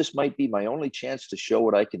 I knew this might be my only chance to show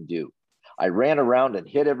what I can do. I ran around and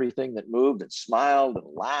hit everything that moved and smiled and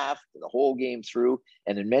laughed the whole game through,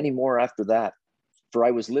 and in many more after that, for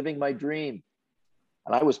I was living my dream,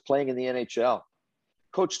 and I was playing in the NHL.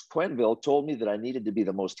 Coach Quenneville told me that I needed to be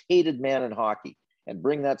the most hated man in hockey and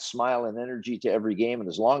bring that smile and energy to every game. And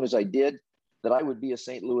as long as I did, that I would be a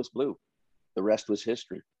St. Louis Blue. The rest was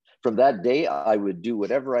history. From that day, I would do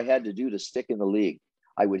whatever I had to do to stick in the league.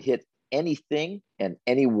 I would hit anything and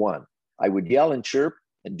anyone. I would yell and chirp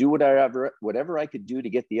and do whatever I could do to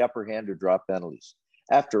get the upper hand or draw penalties.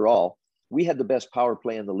 After all, we had the best power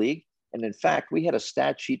play in the league. And in fact, we had a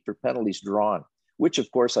stat sheet for penalties drawn, which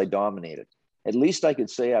of course I dominated. At least I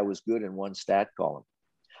could say I was good in one stat column.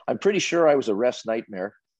 I'm pretty sure I was a ref's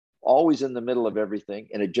nightmare, always in the middle of everything,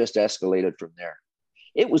 and it just escalated from there.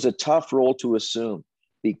 It was a tough role to assume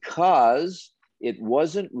because it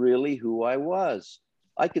wasn't really who I was.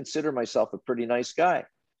 I consider myself a pretty nice guy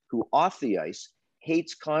who off the ice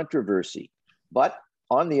hates controversy, but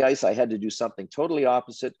on the ice, I had to do something totally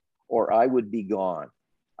opposite or I would be gone.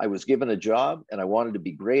 I was given a job and I wanted to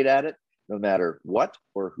be great at it, no matter what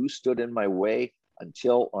or who stood in my way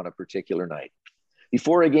until on a particular night.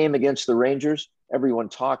 Before a game against the Rangers, everyone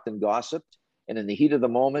talked and gossiped. And in the heat of the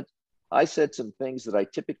moment, I said some things that I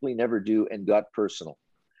typically never do and got personal.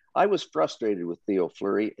 I was frustrated with Theo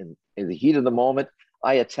Fleury. And in the heat of the moment,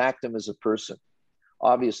 I attacked him as a person.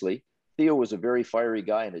 Obviously, Theo was a very fiery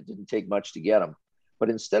guy and it didn't take much to get him. But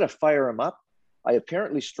instead of fire him up, I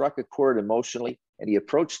apparently struck a chord emotionally and he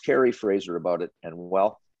approached Kerry Fraser about it. And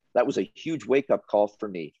well, that was a huge wake-up call for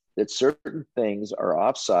me that certain things are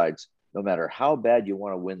offsides no matter how bad you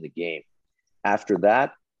want to win the game. After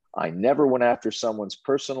that, I never went after someone's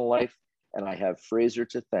personal life, and I have Fraser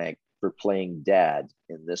to thank for playing dad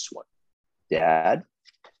in this one. Dad,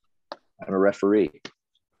 I'm a referee.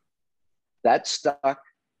 That stuck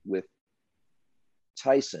with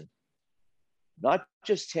Tyson, not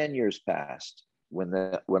just 10 years past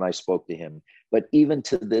when I spoke to him, but even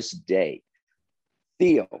to this day.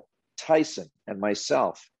 Theo, Tyson, and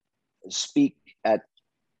myself speak at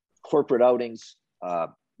corporate outings,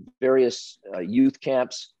 various youth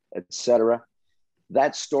camps, etc.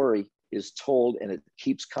 That story is told and it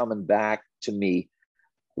keeps coming back to me.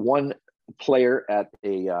 One player at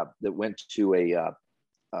that went to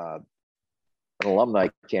an alumni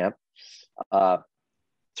camp,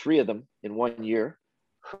 three of them in 1 year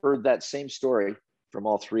heard that same story from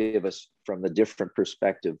all three of us from the different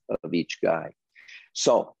perspective of each guy.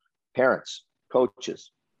 So parents,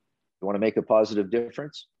 coaches, you want to make a positive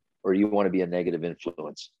difference or you want to be a negative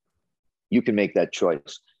influence? You can make that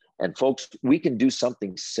choice. And folks, we can do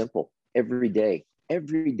something simple every day.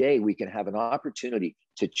 Every day we can have an opportunity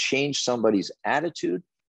to change somebody's attitude,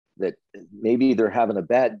 that maybe they're having a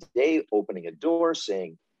bad day, opening a door,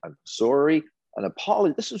 saying, I'm sorry, an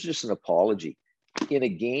apology. This was just an apology in a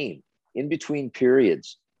game, in between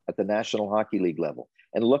periods at the National Hockey League level.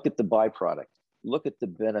 And look at the byproduct. Look at the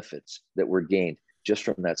benefits that were gained just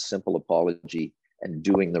from that simple apology and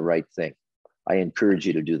doing the right thing. I encourage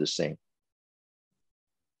you to do the same.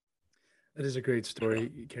 That is a great story,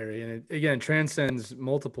 Kerry. And it, again, transcends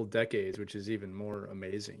multiple decades, which is even more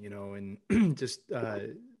amazing, you know, and just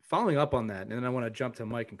following up on that. And then I want to jump to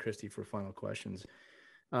Mike and Christy for final questions.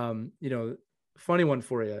 You know, funny one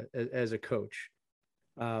for you as a coach.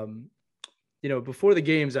 You know, before the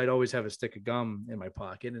games, I'd always have a stick of gum in my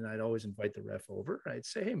pocket and I'd always invite the ref over. I'd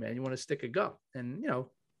say, hey man, you want a stick of gum? And, you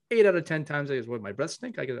know, 8 out of 10 times I go, what, my breath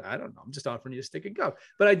stink? I go, I don't know. I'm just offering you a stick of gum,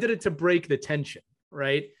 but I did it to break the tension.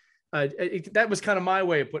 Right. That was kind of my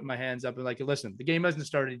way of putting my hands up and like, listen, the game hasn't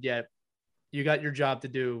started yet. You got your job to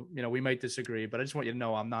do. You know, we might disagree, but I just want you to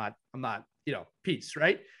know I'm not, you know, peace.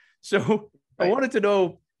 Right. So right. I wanted to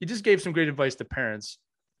know, you just gave some great advice to parents.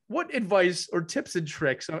 What advice or tips and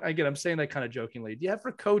tricks, again, I'm saying that kind of jokingly, do you have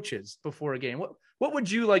for coaches before a game? What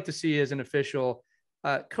would you like to see as an official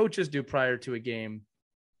coaches do prior to a game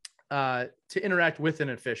to interact with an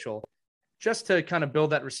official, just to kind of build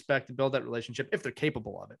that respect and build that relationship if they're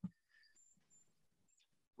capable of it?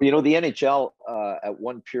 You know, the NHL at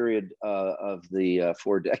one period of the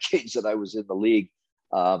 4 decades that I was in the league,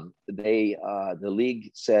 the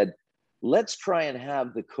league said, let's try and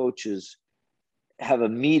have the coaches have a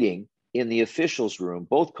meeting in the officials room,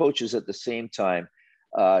 both coaches at the same time,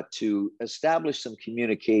 to establish some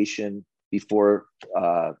communication before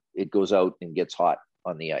it goes out and gets hot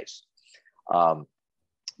on the ice.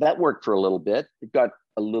 That worked for a little bit. It got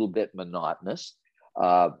a little bit monotonous,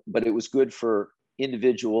 but it was good for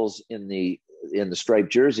individuals in the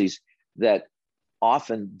striped jerseys that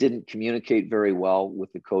often didn't communicate very well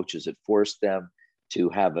with the coaches. It forced them to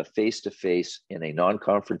have a face-to-face in a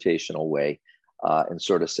non-confrontational way and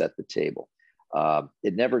sort of set the table.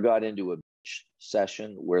 It never got into a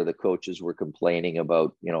session where the coaches were complaining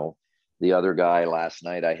about, the other guy last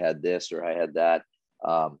night, I had this or I had that.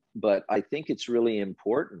 But I think it's really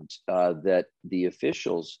important that the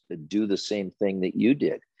officials do the same thing that you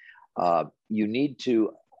did. You need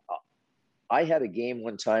to, I had a game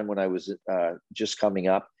one time when I was just coming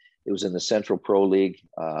up. It was in the Central Pro League,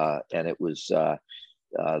 and it was the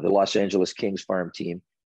Los Angeles Kings farm team.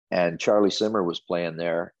 And Charlie Simmer was playing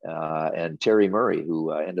there, and Terry Murray,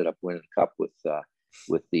 who ended up winning the cup with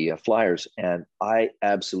the Flyers. And I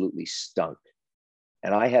absolutely stunk.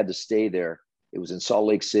 And I had to stay there. It was in Salt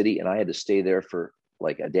Lake City, and I had to stay there for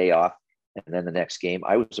like a day off. And then the next game,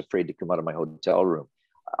 I was afraid to come out of my hotel room.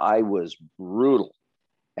 I was brutal,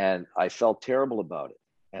 and I felt terrible about it.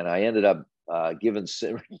 And I ended up giving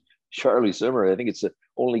Charlie Simmer, I think it's the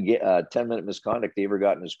only 10-minute misconduct he ever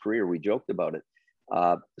got in his career. We joked about it.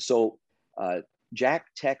 So Jack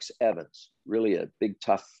Tex Evans, really a big,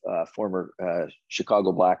 tough former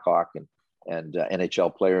Chicago Blackhawk and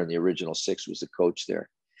NHL player in the original six, was the coach there.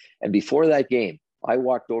 And before that game, I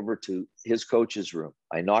walked over to his coach's room.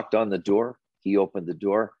 I knocked on the door. He opened the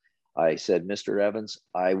door. I said, Mr. Evans,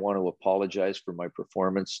 I want to apologize for my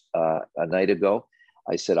performance a night ago.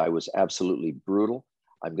 I said, I was absolutely brutal.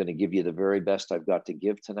 I'm going to give you the very best I've got to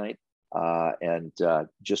give tonight. And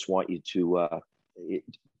just want you to,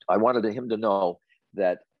 I wanted him to know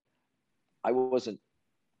that I wasn't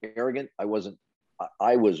arrogant. I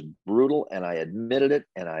was brutal, and I admitted it,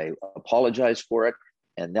 and I apologized for it.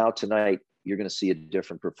 And now tonight, you're going to see a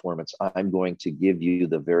different performance. I'm going to give you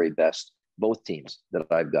the very best, both teams, that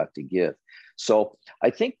I've got to give. So I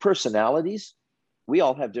think personalities, we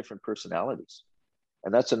all have different personalities.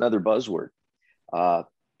 And that's another buzzword.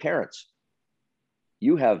 Parents,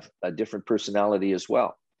 you have a different personality as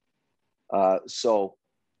well. So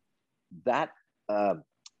that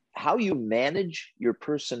how you manage your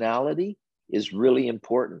personality is really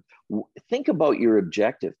important. Think about your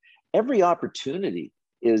objective. Every opportunity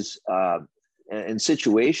is and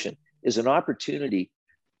situation is an opportunity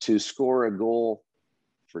to score a goal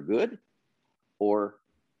for good or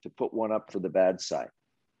to put one up for the bad side.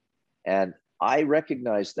 And I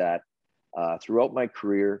recognize that throughout my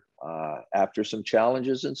career, after some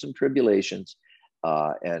challenges and some tribulations,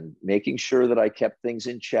 and making sure that I kept things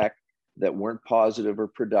in check that weren't positive or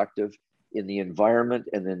productive in the environment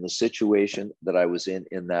and in the situation that I was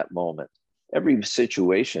in that moment. Every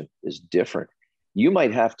situation is different. You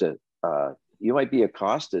might have to, you might be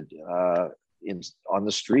accosted on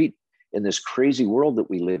the street in this crazy world that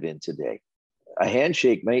we live in today. A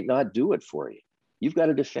handshake might not do it for you. You've got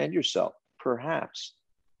to defend yourself, perhaps,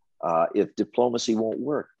 if diplomacy won't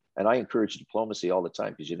work. And I encourage diplomacy all the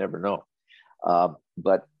time because you never know.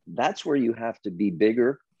 But that's where you have to be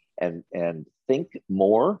bigger and think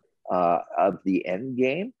more of the end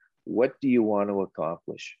game. What do you want to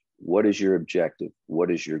accomplish? What is your objective?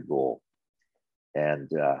 What is your goal?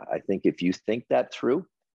 And I think if you think that through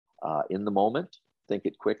in the moment, think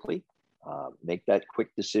it quickly, make that quick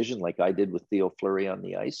decision like I did with Theo Fleury on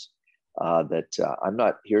the ice, that I'm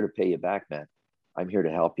not here to pay you back, man. I'm here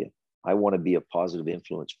to help you. I want to be a positive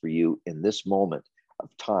influence for you in this moment of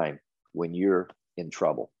time when you're in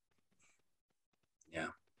trouble. Yeah.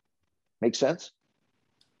 Make sense?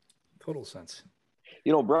 Total sense.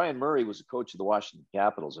 You know, Brian Murray was a coach of the Washington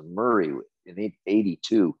Capitals, and Murray in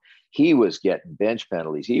 '82, he was getting bench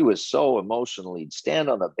penalties. He was so emotional. He'd stand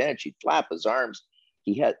on the bench. He'd flap his arms.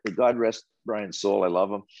 He had, God rest Brian's soul, I love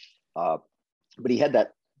him. But he had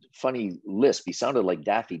that funny lisp. He sounded like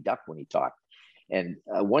Daffy Duck when he talked. And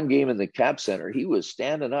one game in the Cap Center, he was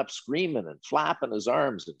standing up, screaming and flapping his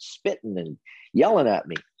arms and spitting and yelling at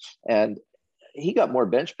me. And he got more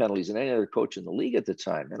bench penalties than any other coach in the league at the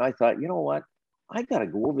time. And I thought, you know what? I got to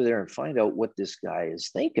go over there and find out what this guy is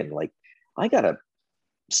thinking. Like, I got to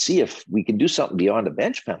see if we can do something beyond a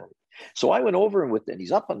bench penalty. So I went over and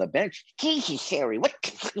he's up on the bench. Jesus, Harry, what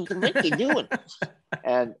are you doing?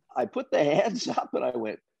 And I put the hands up and I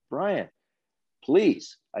went, Brian,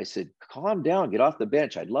 please. I said, calm down, get off the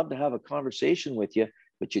bench. I'd love to have a conversation with you,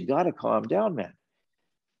 but you got to calm down, man.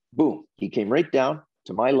 Boom. He came right down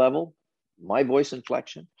to my level, my voice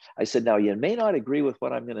inflection. I said, now you may not agree with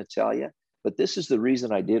what I'm going to tell you, but this is the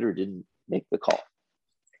reason I did or didn't make the call.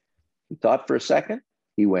 He thought for a second.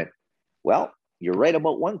 He went, well, you're right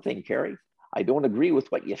about one thing, Kerry. I don't agree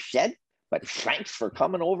with what you said, but thanks for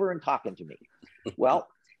coming over and talking to me. Well,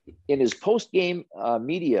 in his post-game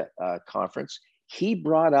media conference, he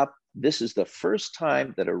brought up, this is the first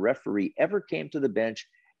time that a referee ever came to the bench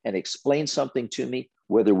and explained something to me,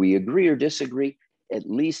 whether we agree or disagree. At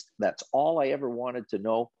least that's all I ever wanted to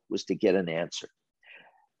know, was to get an answer.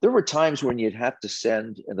 There were times when you'd have to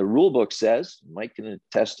send, and the rule book says, Mike can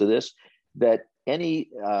attest to this, that any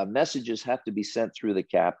messages have to be sent through the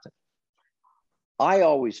captain. I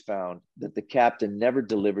always found that the captain never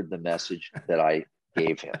delivered the message that I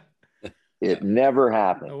gave him. It never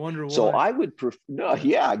happened. I wonder why. So I would prefer, no,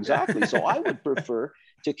 yeah, exactly. So I would prefer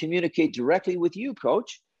to communicate directly with you,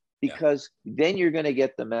 coach, because then you're going to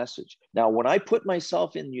get the message. Now, when I put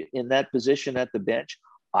myself in that position at the bench,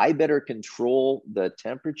 I better control the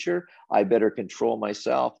temperature. I better control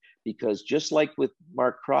myself, because just like with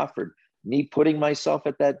Mark Crawford, me putting myself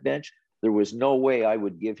at that bench, there was no way I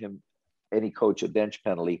would give him, any coach, a bench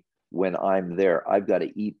penalty when I'm there. I've got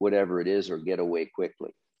to eat whatever it is or get away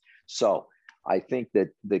quickly. So I think that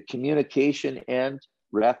the communication and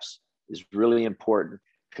refs is really important.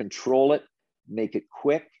 Control it, make it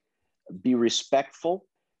quick, be respectful,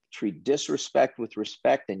 treat disrespect with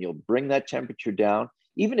respect, and you'll bring that temperature down.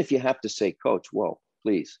 Even if you have to say, coach, whoa,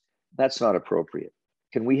 please, that's not appropriate.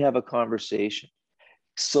 Can we have a conversation?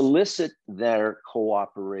 Solicit their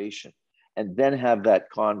cooperation and then have that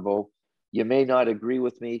convo. You may not agree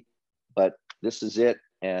with me, but this is it,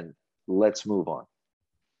 and let's move on.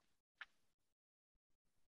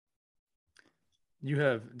 You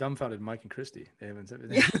have dumbfounded Mike and Christy. They haven't said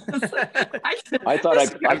anything. I thought I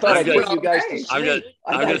put you guys to sleep.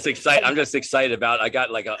 I'm just excited about. I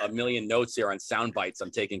got like a million notes here on sound bites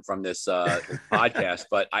I'm taking from this podcast.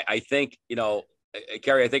 But I think,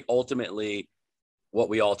 Kerry, I think ultimately what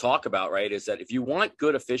we all talk about, right, is that if you want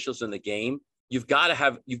good officials in the game, you've got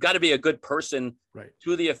to be a good person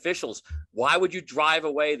to the officials. Why would you drive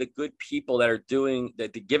away the good people that are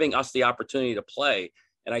giving us the opportunity to play?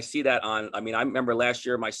 And I see that I remember last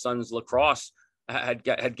year, my son's lacrosse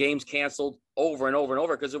had games canceled over and over and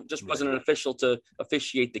over because it just wasn't an official to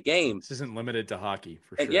officiate the game. This isn't limited to hockey,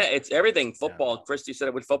 for sure. And it's everything. Football. Yeah. Christy said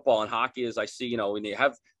it with football and hockey. As I see, when you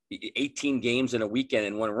have 18 games in a weekend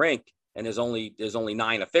in one rink and there's only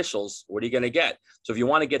 9 officials, what are you going to get? So if you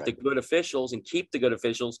want to get the good officials and keep the good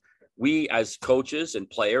officials, we as coaches and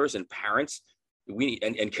players and parents,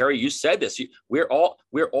 and Kerry, you said this. We're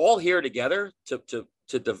all here together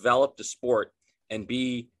to develop the sport and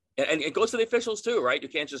it goes to the officials too, right? You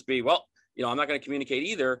can't just be, I'm not going to communicate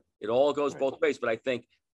either. It all goes both ways. But I think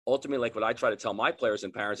ultimately, like what I try to tell my players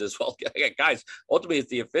and parents is, well, guys, ultimately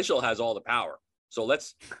the official has all the power. So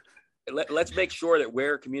let's make sure that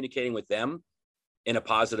we're communicating with them in a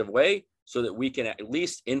positive way so that we can at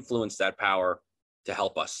least influence that power to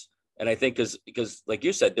help us. And I think because like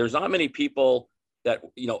you said, there's not many people that,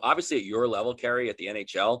 obviously at your level, Kerry, at the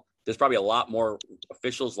NHL, there's probably a lot more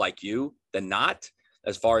officials like you than not,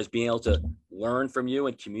 as far as being able to learn from you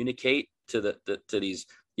and communicate to these,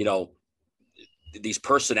 these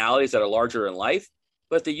personalities that are larger in life.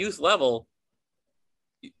 But at the youth level,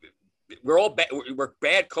 we're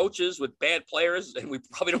bad coaches with bad players, and we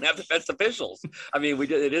probably don't have the best officials. I mean,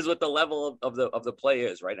 it is what the level of the play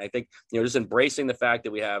is, right? And I think, just embracing the fact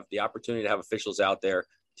that we have the opportunity to have officials out there,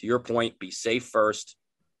 to your point, be safe first,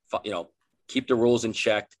 keep the rules in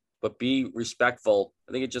check, but be respectful.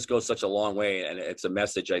 I think it just goes such a long way. And it's a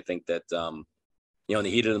message, I think, that, in the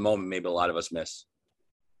heat of the moment, maybe a lot of us miss.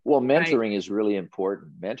 Well, mentoring is really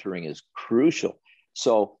important. Mentoring is crucial.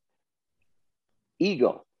 So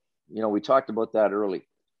ego, we talked about that early.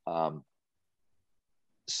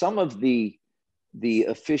 Some of the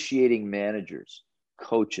officiating managers,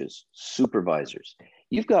 coaches, supervisors,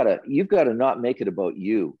 you've got to not make it about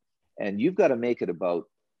you, and you've got to make it about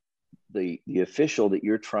the official that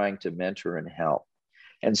you're trying to mentor and help.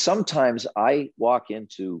 And sometimes I walk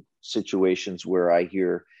into situations where I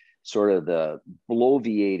hear sort of the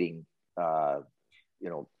bloviating,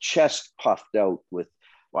 chest puffed out with,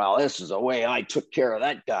 well, this is the way I took care of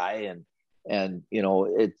that guy. And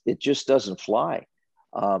it just doesn't fly.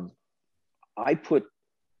 I put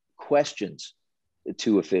questions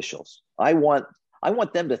to officials. I want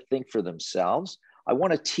them to think for themselves. I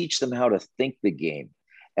want to teach them how to think the game.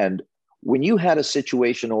 And when you had a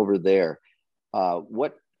situation over there,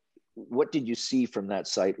 what did you see from that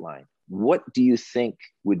sight line? What do you think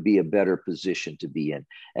would be a better position to be in?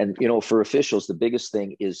 And, for officials, the biggest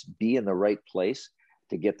thing is be in the right place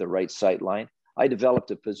to get the right sight line. I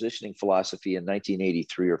developed a positioning philosophy in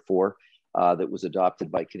 1983 or 4 that was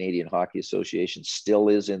adopted by Canadian Hockey Association, still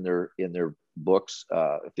is in their books,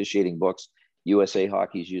 officiating books. USA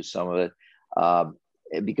Hockey's used some of it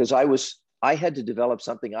because I had to develop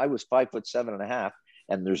something. I was 5'7.5",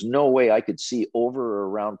 and there's no way I could see over or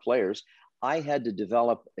around players. I had to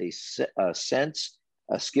develop a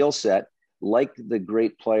skill set like the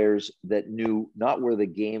great players that knew not where the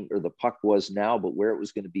game or the puck was now, but where it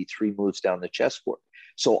was going to be 3 moves down the chessboard.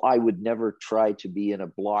 So I would never try to be in a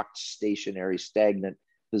blocked, stationary, stagnant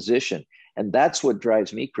position. And that's what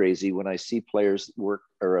drives me crazy when I see players work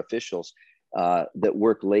or officials that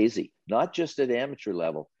work lazy, not just at amateur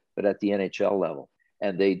level, but at the NHL level.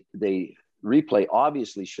 And they replay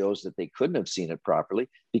obviously shows that they couldn't have seen it properly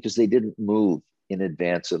because they didn't move in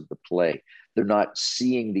advance of the play. They're not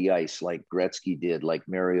seeing the ice like Gretzky did, like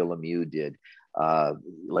Mario Lemieux did,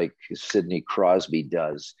 like Sidney Crosby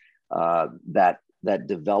does. That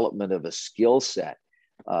development of a skill set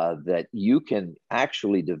that you can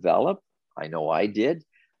actually develop. I know I did,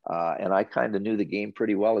 and I kind of knew the game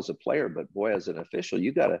pretty well as a player. But boy, as an official,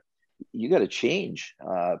 you gotta change.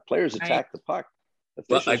 Players attack the puck.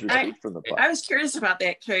 Officials retreat from the puck. I was curious about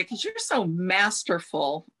that, Kerry, because you're so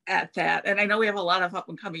masterful at that. And I know we have a lot of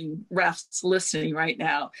up-and-coming refs listening right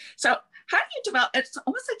now. So how do you develop? It's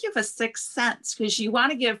almost like you have a sixth sense because you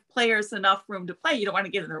want to give players enough room to play. You don't want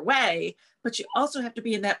to get in their way, but you also have to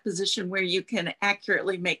be in that position where you can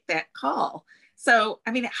accurately make that call. So,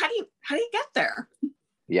 I mean, how do you get there?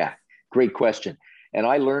 Yeah, great question. And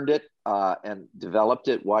I learned it and developed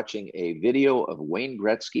it watching a video of Wayne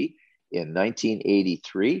Gretzky in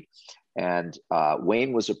 1983. And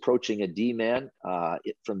Wayne was approaching a D-man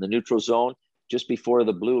from the neutral zone just before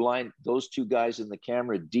the blue line. Those two guys in the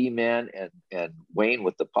camera, D-man and Wayne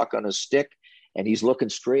with the puck on his stick, and he's looking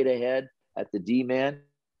straight ahead at the D-man.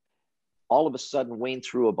 All of a sudden, Wayne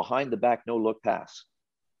threw a behind-the-back no-look pass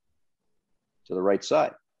to the right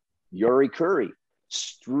side. Yuri Curry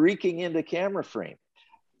streaking into camera frame,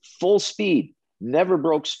 full speed, never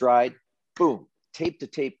broke stride, boom,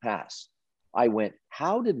 tape-to-tape pass. I went,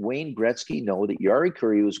 how did Wayne Gretzky know that Yuri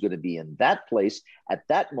Curry was going to be in that place at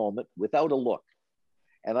that moment without a look?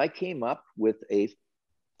 And I came up with a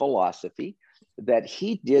philosophy that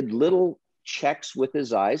he did little checks with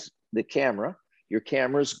his eyes. The camera, your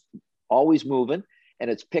camera's always moving and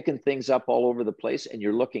it's picking things up all over the place. And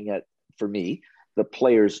you're looking at, for me, the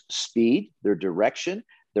player's speed, their direction,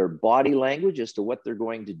 their body language as to what they're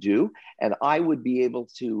going to do. And I would be able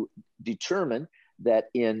to determine that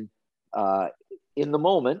in the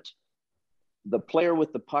moment, the player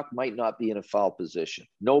with the puck might not be in a foul position.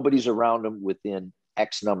 Nobody's around him within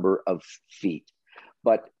X number of feet.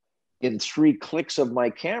 But in 3 clicks of my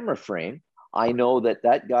camera frame, I know that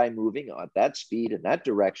that guy moving at that speed and that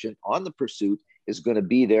direction on the pursuit is going to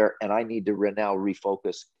be there, and I need to now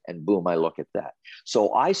refocus, and boom, I look at that.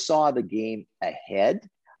 So I saw the game ahead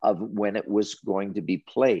of when it was going to be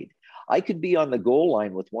played. I could be on the goal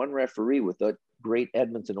line with one referee with a great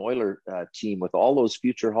Edmonton Oilers team with all those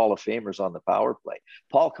future Hall of Famers on the power play.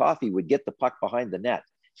 Paul Coffey would get the puck behind the net.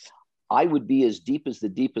 I would be as deep as the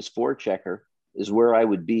deepest forechecker is where I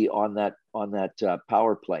would be on that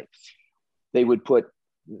power play. They would put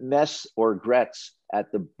Mess or Gretz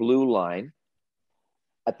at the blue line.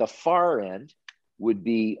 At the far end would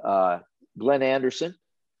be Glenn Anderson,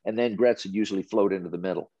 and then Gretz would usually float into the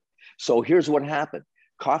middle. So here's what happened.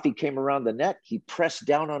 Coffey came around the net. He pressed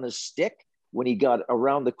down on his stick. When he got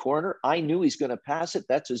around the corner, I knew he's going to pass it.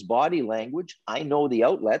 That's his body language. I know the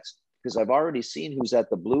outlets because I've already seen who's at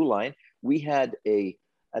the blue line. We had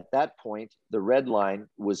at that point, the red line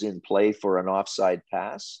was in play for an offside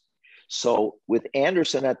pass. So with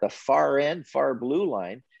Anderson at the far end, far blue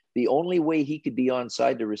line, the only way he could be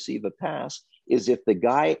onside to receive a pass is if the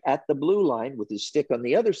guy at the blue line with his stick on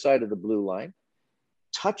the other side of the blue line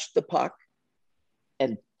touched the puck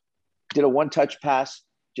and did a one-touch pass,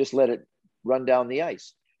 just let it run down the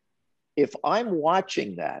ice. If I'm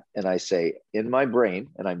watching that and I say in my brain,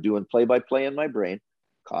 and I'm doing play-by-play in my brain,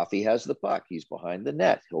 Coffey has the puck. He's behind the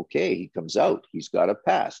net. Okay, he comes out. He's got a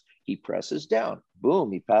pass. He presses down.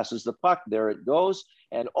 Boom, he passes the puck. There it goes.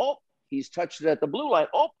 And he's touched it at the blue line.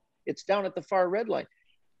 It's down at the far red line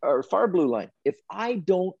or far blue line. If I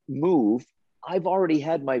don't move, I've already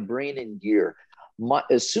had my brain in gear.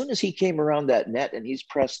 As soon as he came around that net and he's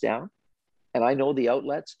pressed down, and I know the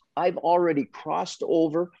outlets, I've already crossed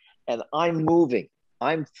over and I'm moving.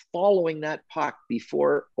 I'm following that puck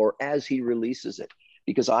before or as he releases it,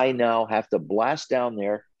 because I now have to blast down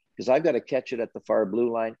there because I've got to catch it at the far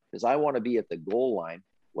blue line because I want to be at the goal line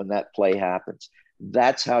when that play happens.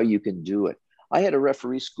 That's how you can do it. I had a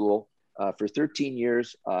referee school for 13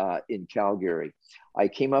 years in Calgary. I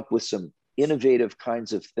came up with some innovative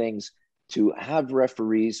kinds of things to have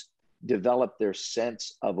referees develop their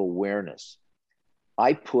sense of awareness.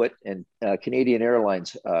 I put, and Canadian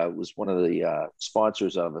Airlines was one of the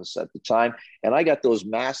sponsors of us at the time, and I got those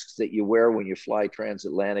masks that you wear when you fly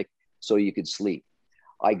transatlantic so you could sleep.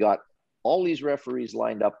 I got all these referees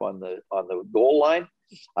lined up on the goal line.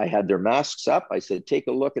 I had their masks up. I said, take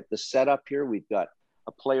a look at the setup here. We've got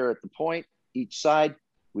a player at the point, each side.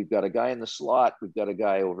 We've got a guy in the slot. We've got a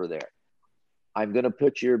guy over there. I'm going to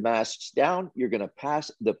put your masks down. You're going to pass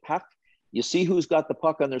the puck. You see who's got the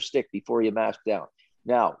puck on their stick before you mask down.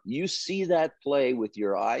 Now, you see that play with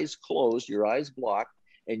your eyes closed, your eyes blocked,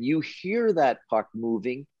 and you hear that puck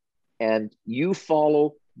moving, and you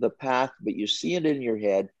follow the path, but you see it in your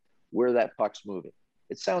head where that puck's moving.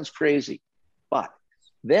 It sounds crazy, but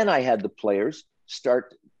then I had the players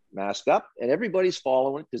start mask up, and everybody's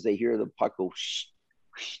following because they hear the puck go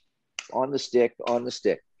on the stick, on the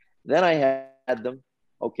stick. Then I had them,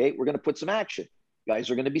 okay, we're going to put some action. Guys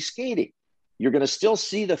are going to be skating. You're going to still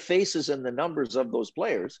see the faces and the numbers of those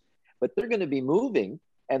players, but they're going to be moving,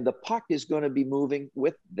 and the puck is going to be moving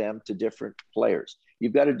with them to different players.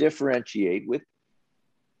 You've got to differentiate with,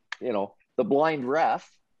 the blind ref,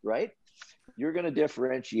 right? You're going to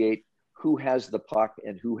differentiate who has the puck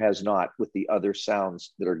and who has not with the other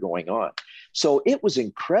sounds that are going on. So it was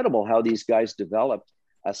incredible how these guys developed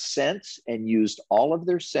a sense and used all of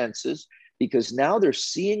their senses, because now they're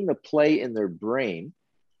seeing the play in their brain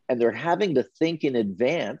and they're having to think in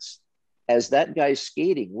advance as that guy's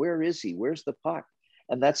skating. Where is he? Where's the puck?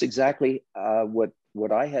 And that's exactly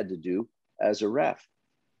what I had to do as a ref.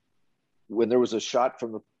 When there was a shot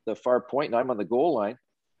from the far point and I'm on the goal line,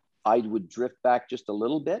 I would drift back just a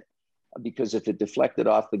little bit, because if it deflected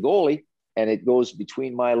off the goalie and it goes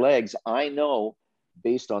between my legs, I know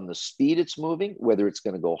based on the speed it's moving, whether it's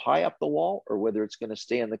going to go high up the wall or whether it's going to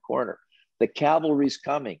stay in the corner. The cavalry's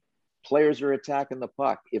coming. Players are attacking the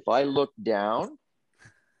puck. If I look down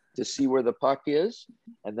to see where the puck is,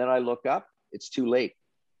 and then I look up, it's too late.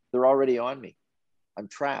 They're already on me. I'm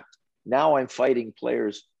trapped. Now I'm fighting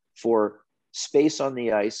players for space on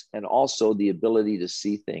the ice and also the ability to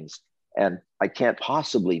see things. And I can't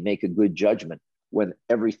possibly make a good judgment when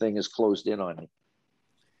everything is closed in on me.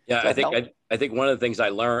 Yeah, I think one of the things I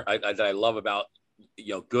learned that I love about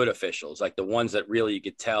good officials, like the ones that really you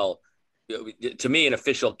could tell. To me, an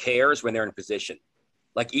official cares when they're in position.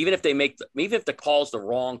 Like even if the call's the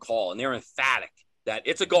wrong call and they're emphatic that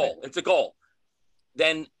it's a goal,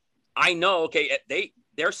 then I know, okay,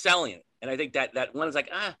 they're selling it. And I think that one is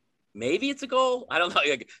like, maybe it's a goal. I don't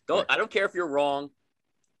know. I don't care if you're wrong.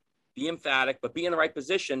 Be emphatic, but be in the right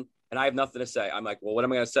position. And I have nothing to say. I'm like, well, what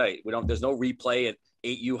am I going to say? There's no replay at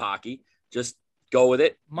 8U hockey. Just go with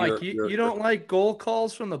it. Mike, you don't like goal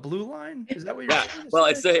calls from the blue line? Is that what you're saying? Well,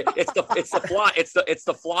 it's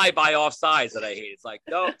the fly by offsides that I hate. It's like,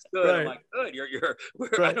 no, it's good. Right. I'm like, good. You're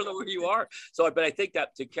right. I don't know where you are. So, but I think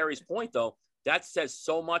that to Kerry's point though, that says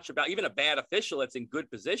so much about even a bad official that's in good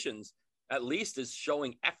positions, at least is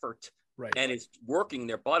showing effort, right, and is working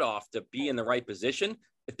their butt off to be in the right position.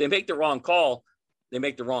 If they make the wrong call, they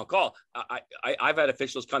make the wrong call. I've had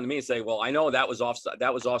officials come to me and say, well, I know that was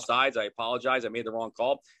offsides. I apologize. I made the wrong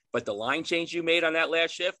call. But the line change you made on that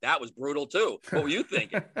last shift, that was brutal too. What were you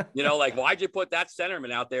thinking? Like, why'd you put that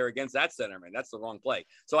centerman out there against that centerman? That's the wrong play.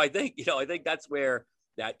 So I think that's where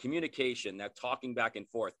that communication, that talking back and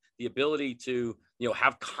forth, the ability to,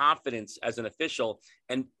 have confidence as an official.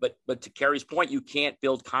 But to Kerry's point, you can't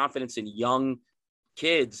build confidence in young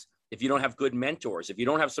kids if you don't have good mentors. If you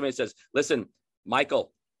don't have somebody that says, listen,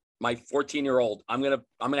 Michael, my 14-year-old, I'm going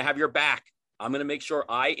to have your back. I'm going to make sure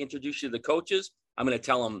I introduce you to the coaches. I'm going to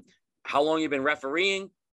tell them how long you've been refereeing,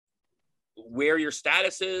 where your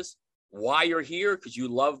status is, why you're here, because you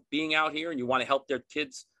love being out here and you want to help their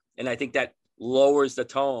kids. And I think that lowers the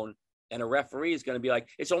tone. And a referee is going to be like,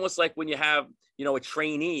 it's almost like when you have, a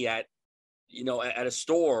trainee at a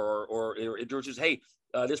store or just, hey,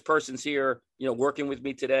 this person's here, working with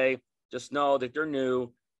me today. Just know that they're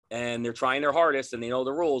new and they're trying their hardest and they know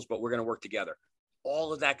the rules, but we're going to work together.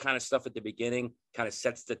 All of that kind of stuff at the beginning kind of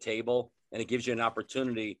sets the table and it gives you an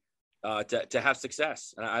opportunity to have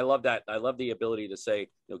success. And I love that. I love the ability to say,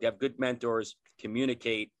 have good mentors,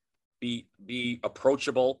 communicate, be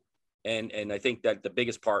approachable. And I think that the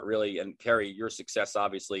biggest part really, and Kerry, your success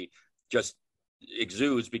obviously just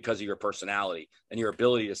exudes because of your personality and your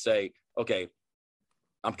ability to say, okay,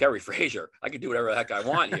 I'm Kerry Fraser. I can do whatever the heck I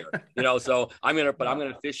want here, so I'm going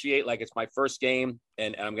to officiate like it's my first game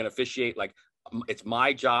and I'm going to officiate like it's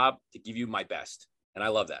my job to give you my best. And I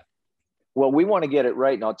love that. Well, we want to get it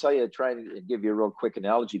right, and I'll tell you, try and give you a real quick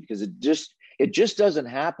analogy, because it just doesn't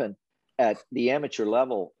happen at the amateur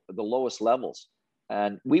level, the lowest levels.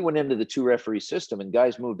 And we went into the 2 referee system, and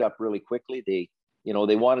guys moved up really quickly. They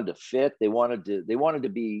wanted to fit, they wanted to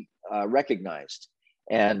be recognized.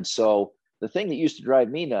 And so the thing that used to drive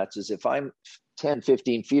me nuts is if I'm 10,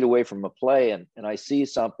 15 feet away from a play and I see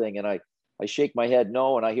something and I shake my head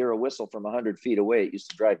no, and I hear a whistle from 100 feet away, it used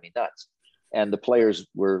to drive me nuts. And the players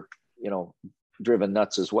were, driven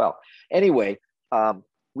nuts as well. Anyway,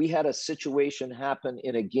 we had a situation happen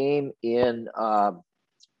in a game in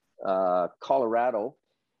Colorado,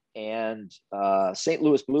 and St.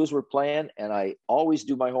 Louis Blues were playing, and I always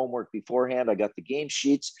do my homework beforehand. I got the game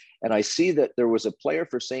sheets, and I see that there was a player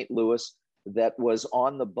for St. Louis that was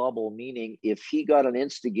on the bubble, meaning if he got an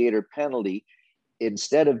instigator penalty,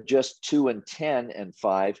 instead of just 2 and 10 and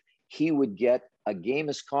 5, he would get a game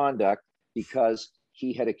misconduct because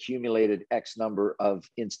he had accumulated X number of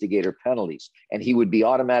instigator penalties, and he would be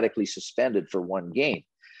automatically suspended for 1 game.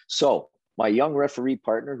 So my young referee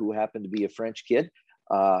partner, who happened to be a French kid,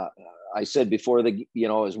 I said before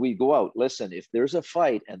as we go out, listen, if there's a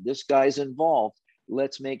fight and this guy's involved,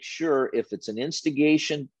 let's make sure if it's an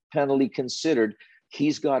instigation penalty considered,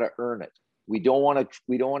 he's got to earn it. We don't want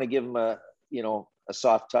to give him a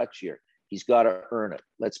soft touch here. He's got to earn it.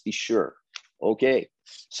 Let's be sure. Okay.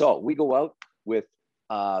 So we go out with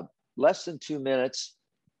less than 2 minutes,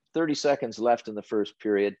 30 seconds left in the first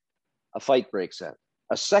period. A fight breaks out.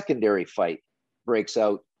 A secondary fight breaks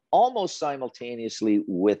out almost simultaneously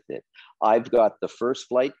with it. I've got the first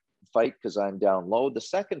fight because I'm down low. The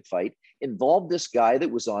second fight involved this guy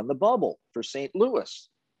that was on the bubble for St. Louis.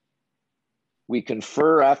 We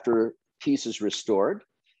confer after peace is restored,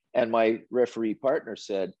 and my referee partner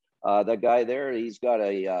said, that guy there, he's got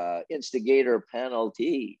a instigator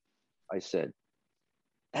penalty. I said,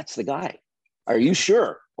 that's the guy. Are you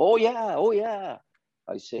sure? Oh yeah.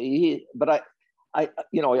 I say, but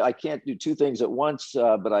I can't do 2 things at once.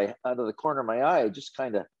 But I, out of the corner of my eye, I just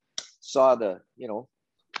kind of saw it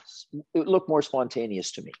looked more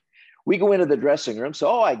spontaneous to me. We go into the dressing room.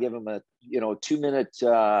 So I give him a 2-minute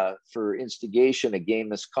for instigation, a game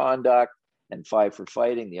misconduct, and 5 for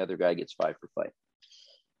fighting. The other guy gets 5 for fighting.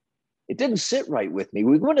 It didn't sit right with me.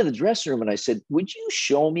 We went to the dressing room and I said, would you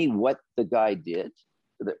show me what the guy did?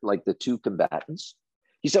 Like the 2 combatants.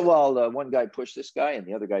 He said, well, one guy pushed this guy and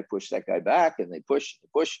the other guy pushed that guy back, and they push.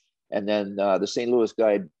 And then the St. Louis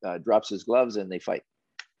guy drops his gloves and they fight.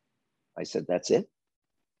 I said, that's it?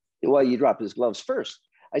 Well, you drop his gloves first.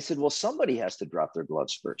 I said, well, somebody has to drop their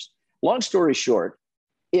gloves first. Long story short,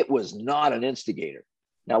 it was not an instigator.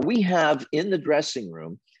 Now we have in the dressing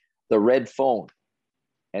room the red phone,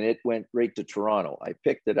 and it went right to Toronto. I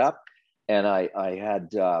picked it up, and I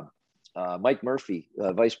had Mike Murphy,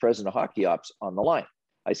 Vice President of Hockey Ops, on the line.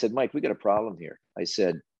 I said, Mike, we got a problem here. I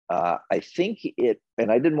said, I think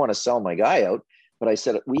and I didn't want to sell my guy out, but I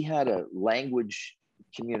said, we had a language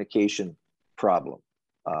communication problem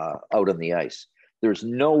out on the ice. There's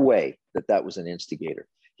no way that was an instigator.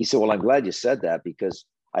 He said, well, I'm glad you said that, because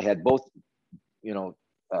I had both,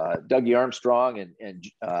 Dougie Armstrong and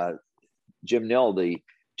Jim Nill, the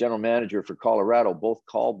general manager for Colorado, both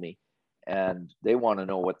called me, and they want to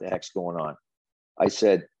know what the heck's going on. I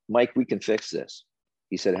said, Mike, we can fix this.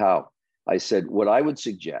 He said, how? I said, what I would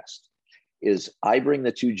suggest is I bring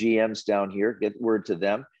the 2 GMs down here, get word to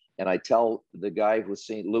them, and I tell the guy with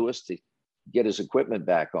St. Louis to get his equipment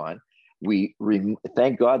back on.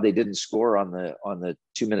 Thank God they didn't score on the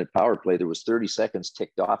 2-minute power play. There was 30 seconds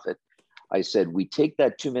ticked off it. I said, we take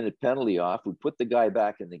that 2-minute penalty off. We put the guy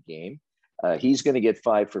back in the game. He's going to get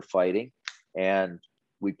 5 for fighting, and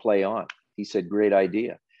we play on. He said, great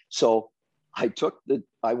idea. So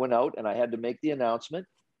I went out and I had to make the announcement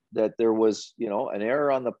that there was, an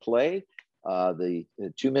error on the play. The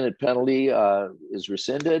 2-minute penalty is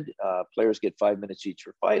rescinded. Players get 5 minutes each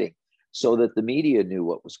for fighting, so that the media knew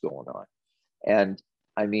what was going on. And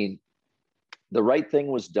I mean, the right thing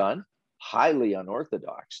was done, highly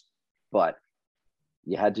unorthodox, but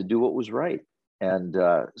you had to do what was right. And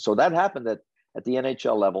so that happened at the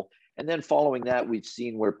NHL level. And then following that, we've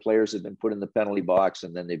seen where players have been put in the penalty box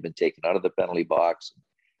and then they've been taken out of the penalty box.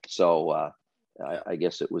 So I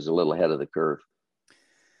guess it was a little ahead of the curve.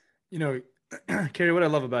 Kerry, what I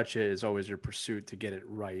love about you is always your pursuit to get it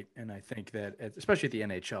right. And I think that, especially at the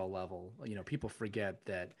NHL level, people forget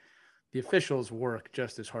that the officials work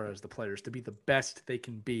just as hard as the players to be the best they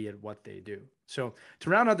can be at what they do. So to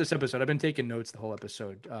round out this episode, I've been taking notes the whole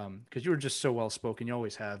episode because you were just so well spoken. You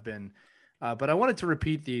always have been. But I wanted to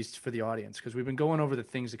repeat these for the audience because we've been going over the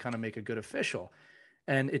things that kind of make a good official.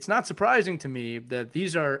 And it's not surprising to me that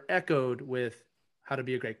these are echoed with how to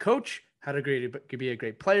be a great coach, how to be a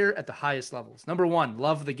great player at the highest levels. Number one,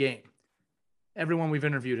 love the game. Everyone we've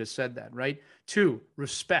interviewed has said that, right? 2,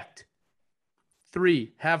 respect.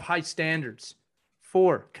 3, have high standards.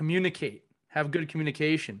 4, communicate, have good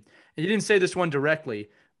communication. And you didn't say this one directly,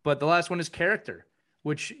 but the last one is character,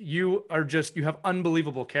 which you have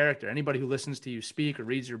unbelievable character. Anybody who listens to you speak or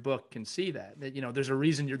reads your book can see that, there's a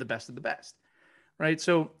reason you're the best of the best, right?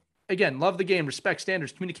 So again, love the game, respect,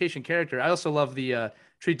 standards, communication, character. I also love the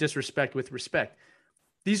treat disrespect with respect.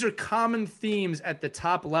 These are common themes at the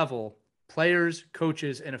top level, players,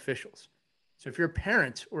 coaches, and officials. So if you're a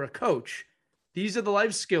parent or a coach, these are the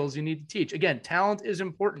life skills you need to teach. Again, talent is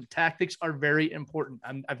important. Tactics are very important.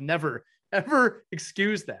 I've never, ever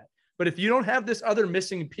excused that. But if you don't have this other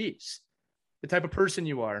missing piece, the type of person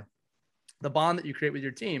you are, the bond that you create with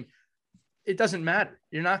your team, it doesn't matter.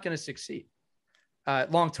 You're not going to succeed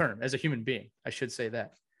long-term as a human being. I should say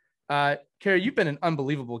that. Carey, you've been an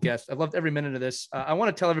unbelievable guest. I've loved every minute of this. I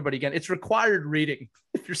want to tell everybody again, it's required reading.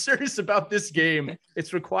 If you're serious about this game,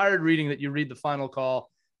 it's required reading that you read The Final Call.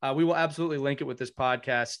 We will absolutely link it with this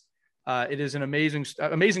podcast. It is an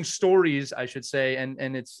amazing stories, I should say.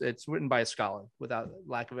 And it's written by a scholar without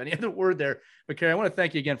lack of any other word there. But Carey, I want to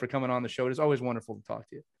thank you again for coming on the show. It is always wonderful to talk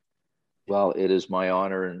to you. Well, it is my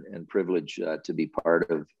honor and privilege to be part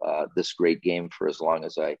of this great game for as long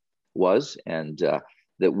as I was, and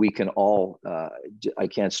that we can all, I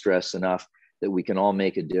can't stress enough, that we can all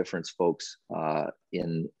make a difference, folks,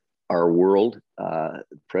 in our world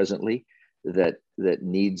presently that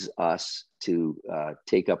needs us to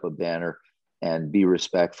take up a banner and be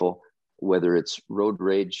respectful, whether it's road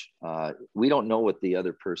rage. We don't know what the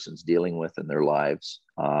other person's dealing with in their lives,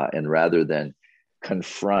 and rather than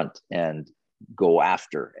confront and go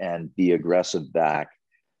after and be aggressive back,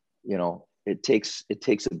 it takes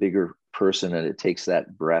a bigger person, and it takes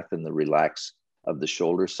that breath and the relax of the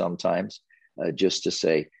shoulders sometimes, just to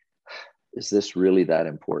say, is this really that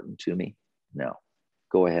important to me? No,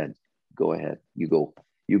 go ahead. You go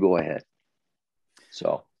ahead.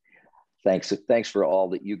 So thanks for all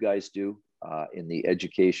that you guys do in the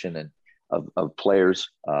education and of players,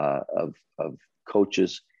 of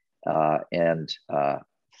coaches, and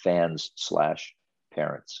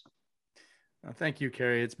fans/parents. Thank you,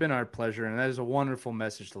 Carey. It's been our pleasure. And that is a wonderful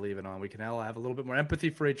message to leave it on. We can all have a little bit more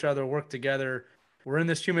empathy for each other, work together. We're in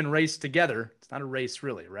this human race together. It's not a race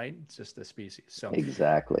really, right? It's just a species. So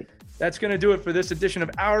exactly. That's going to do it for this edition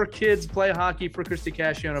of Our Kids Play Hockey. For Christy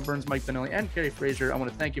Casciano, Burns, Mike Benelli, and Carey Fraser, I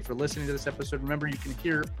want to thank you for listening to this episode. Remember, you can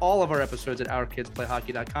hear all of our episodes at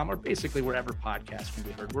ourkidsplayhockey.com or basically wherever podcasts can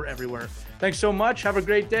be heard. We're everywhere. Thanks so much. Have a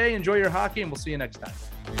great day. Enjoy your hockey, and we'll see you next time.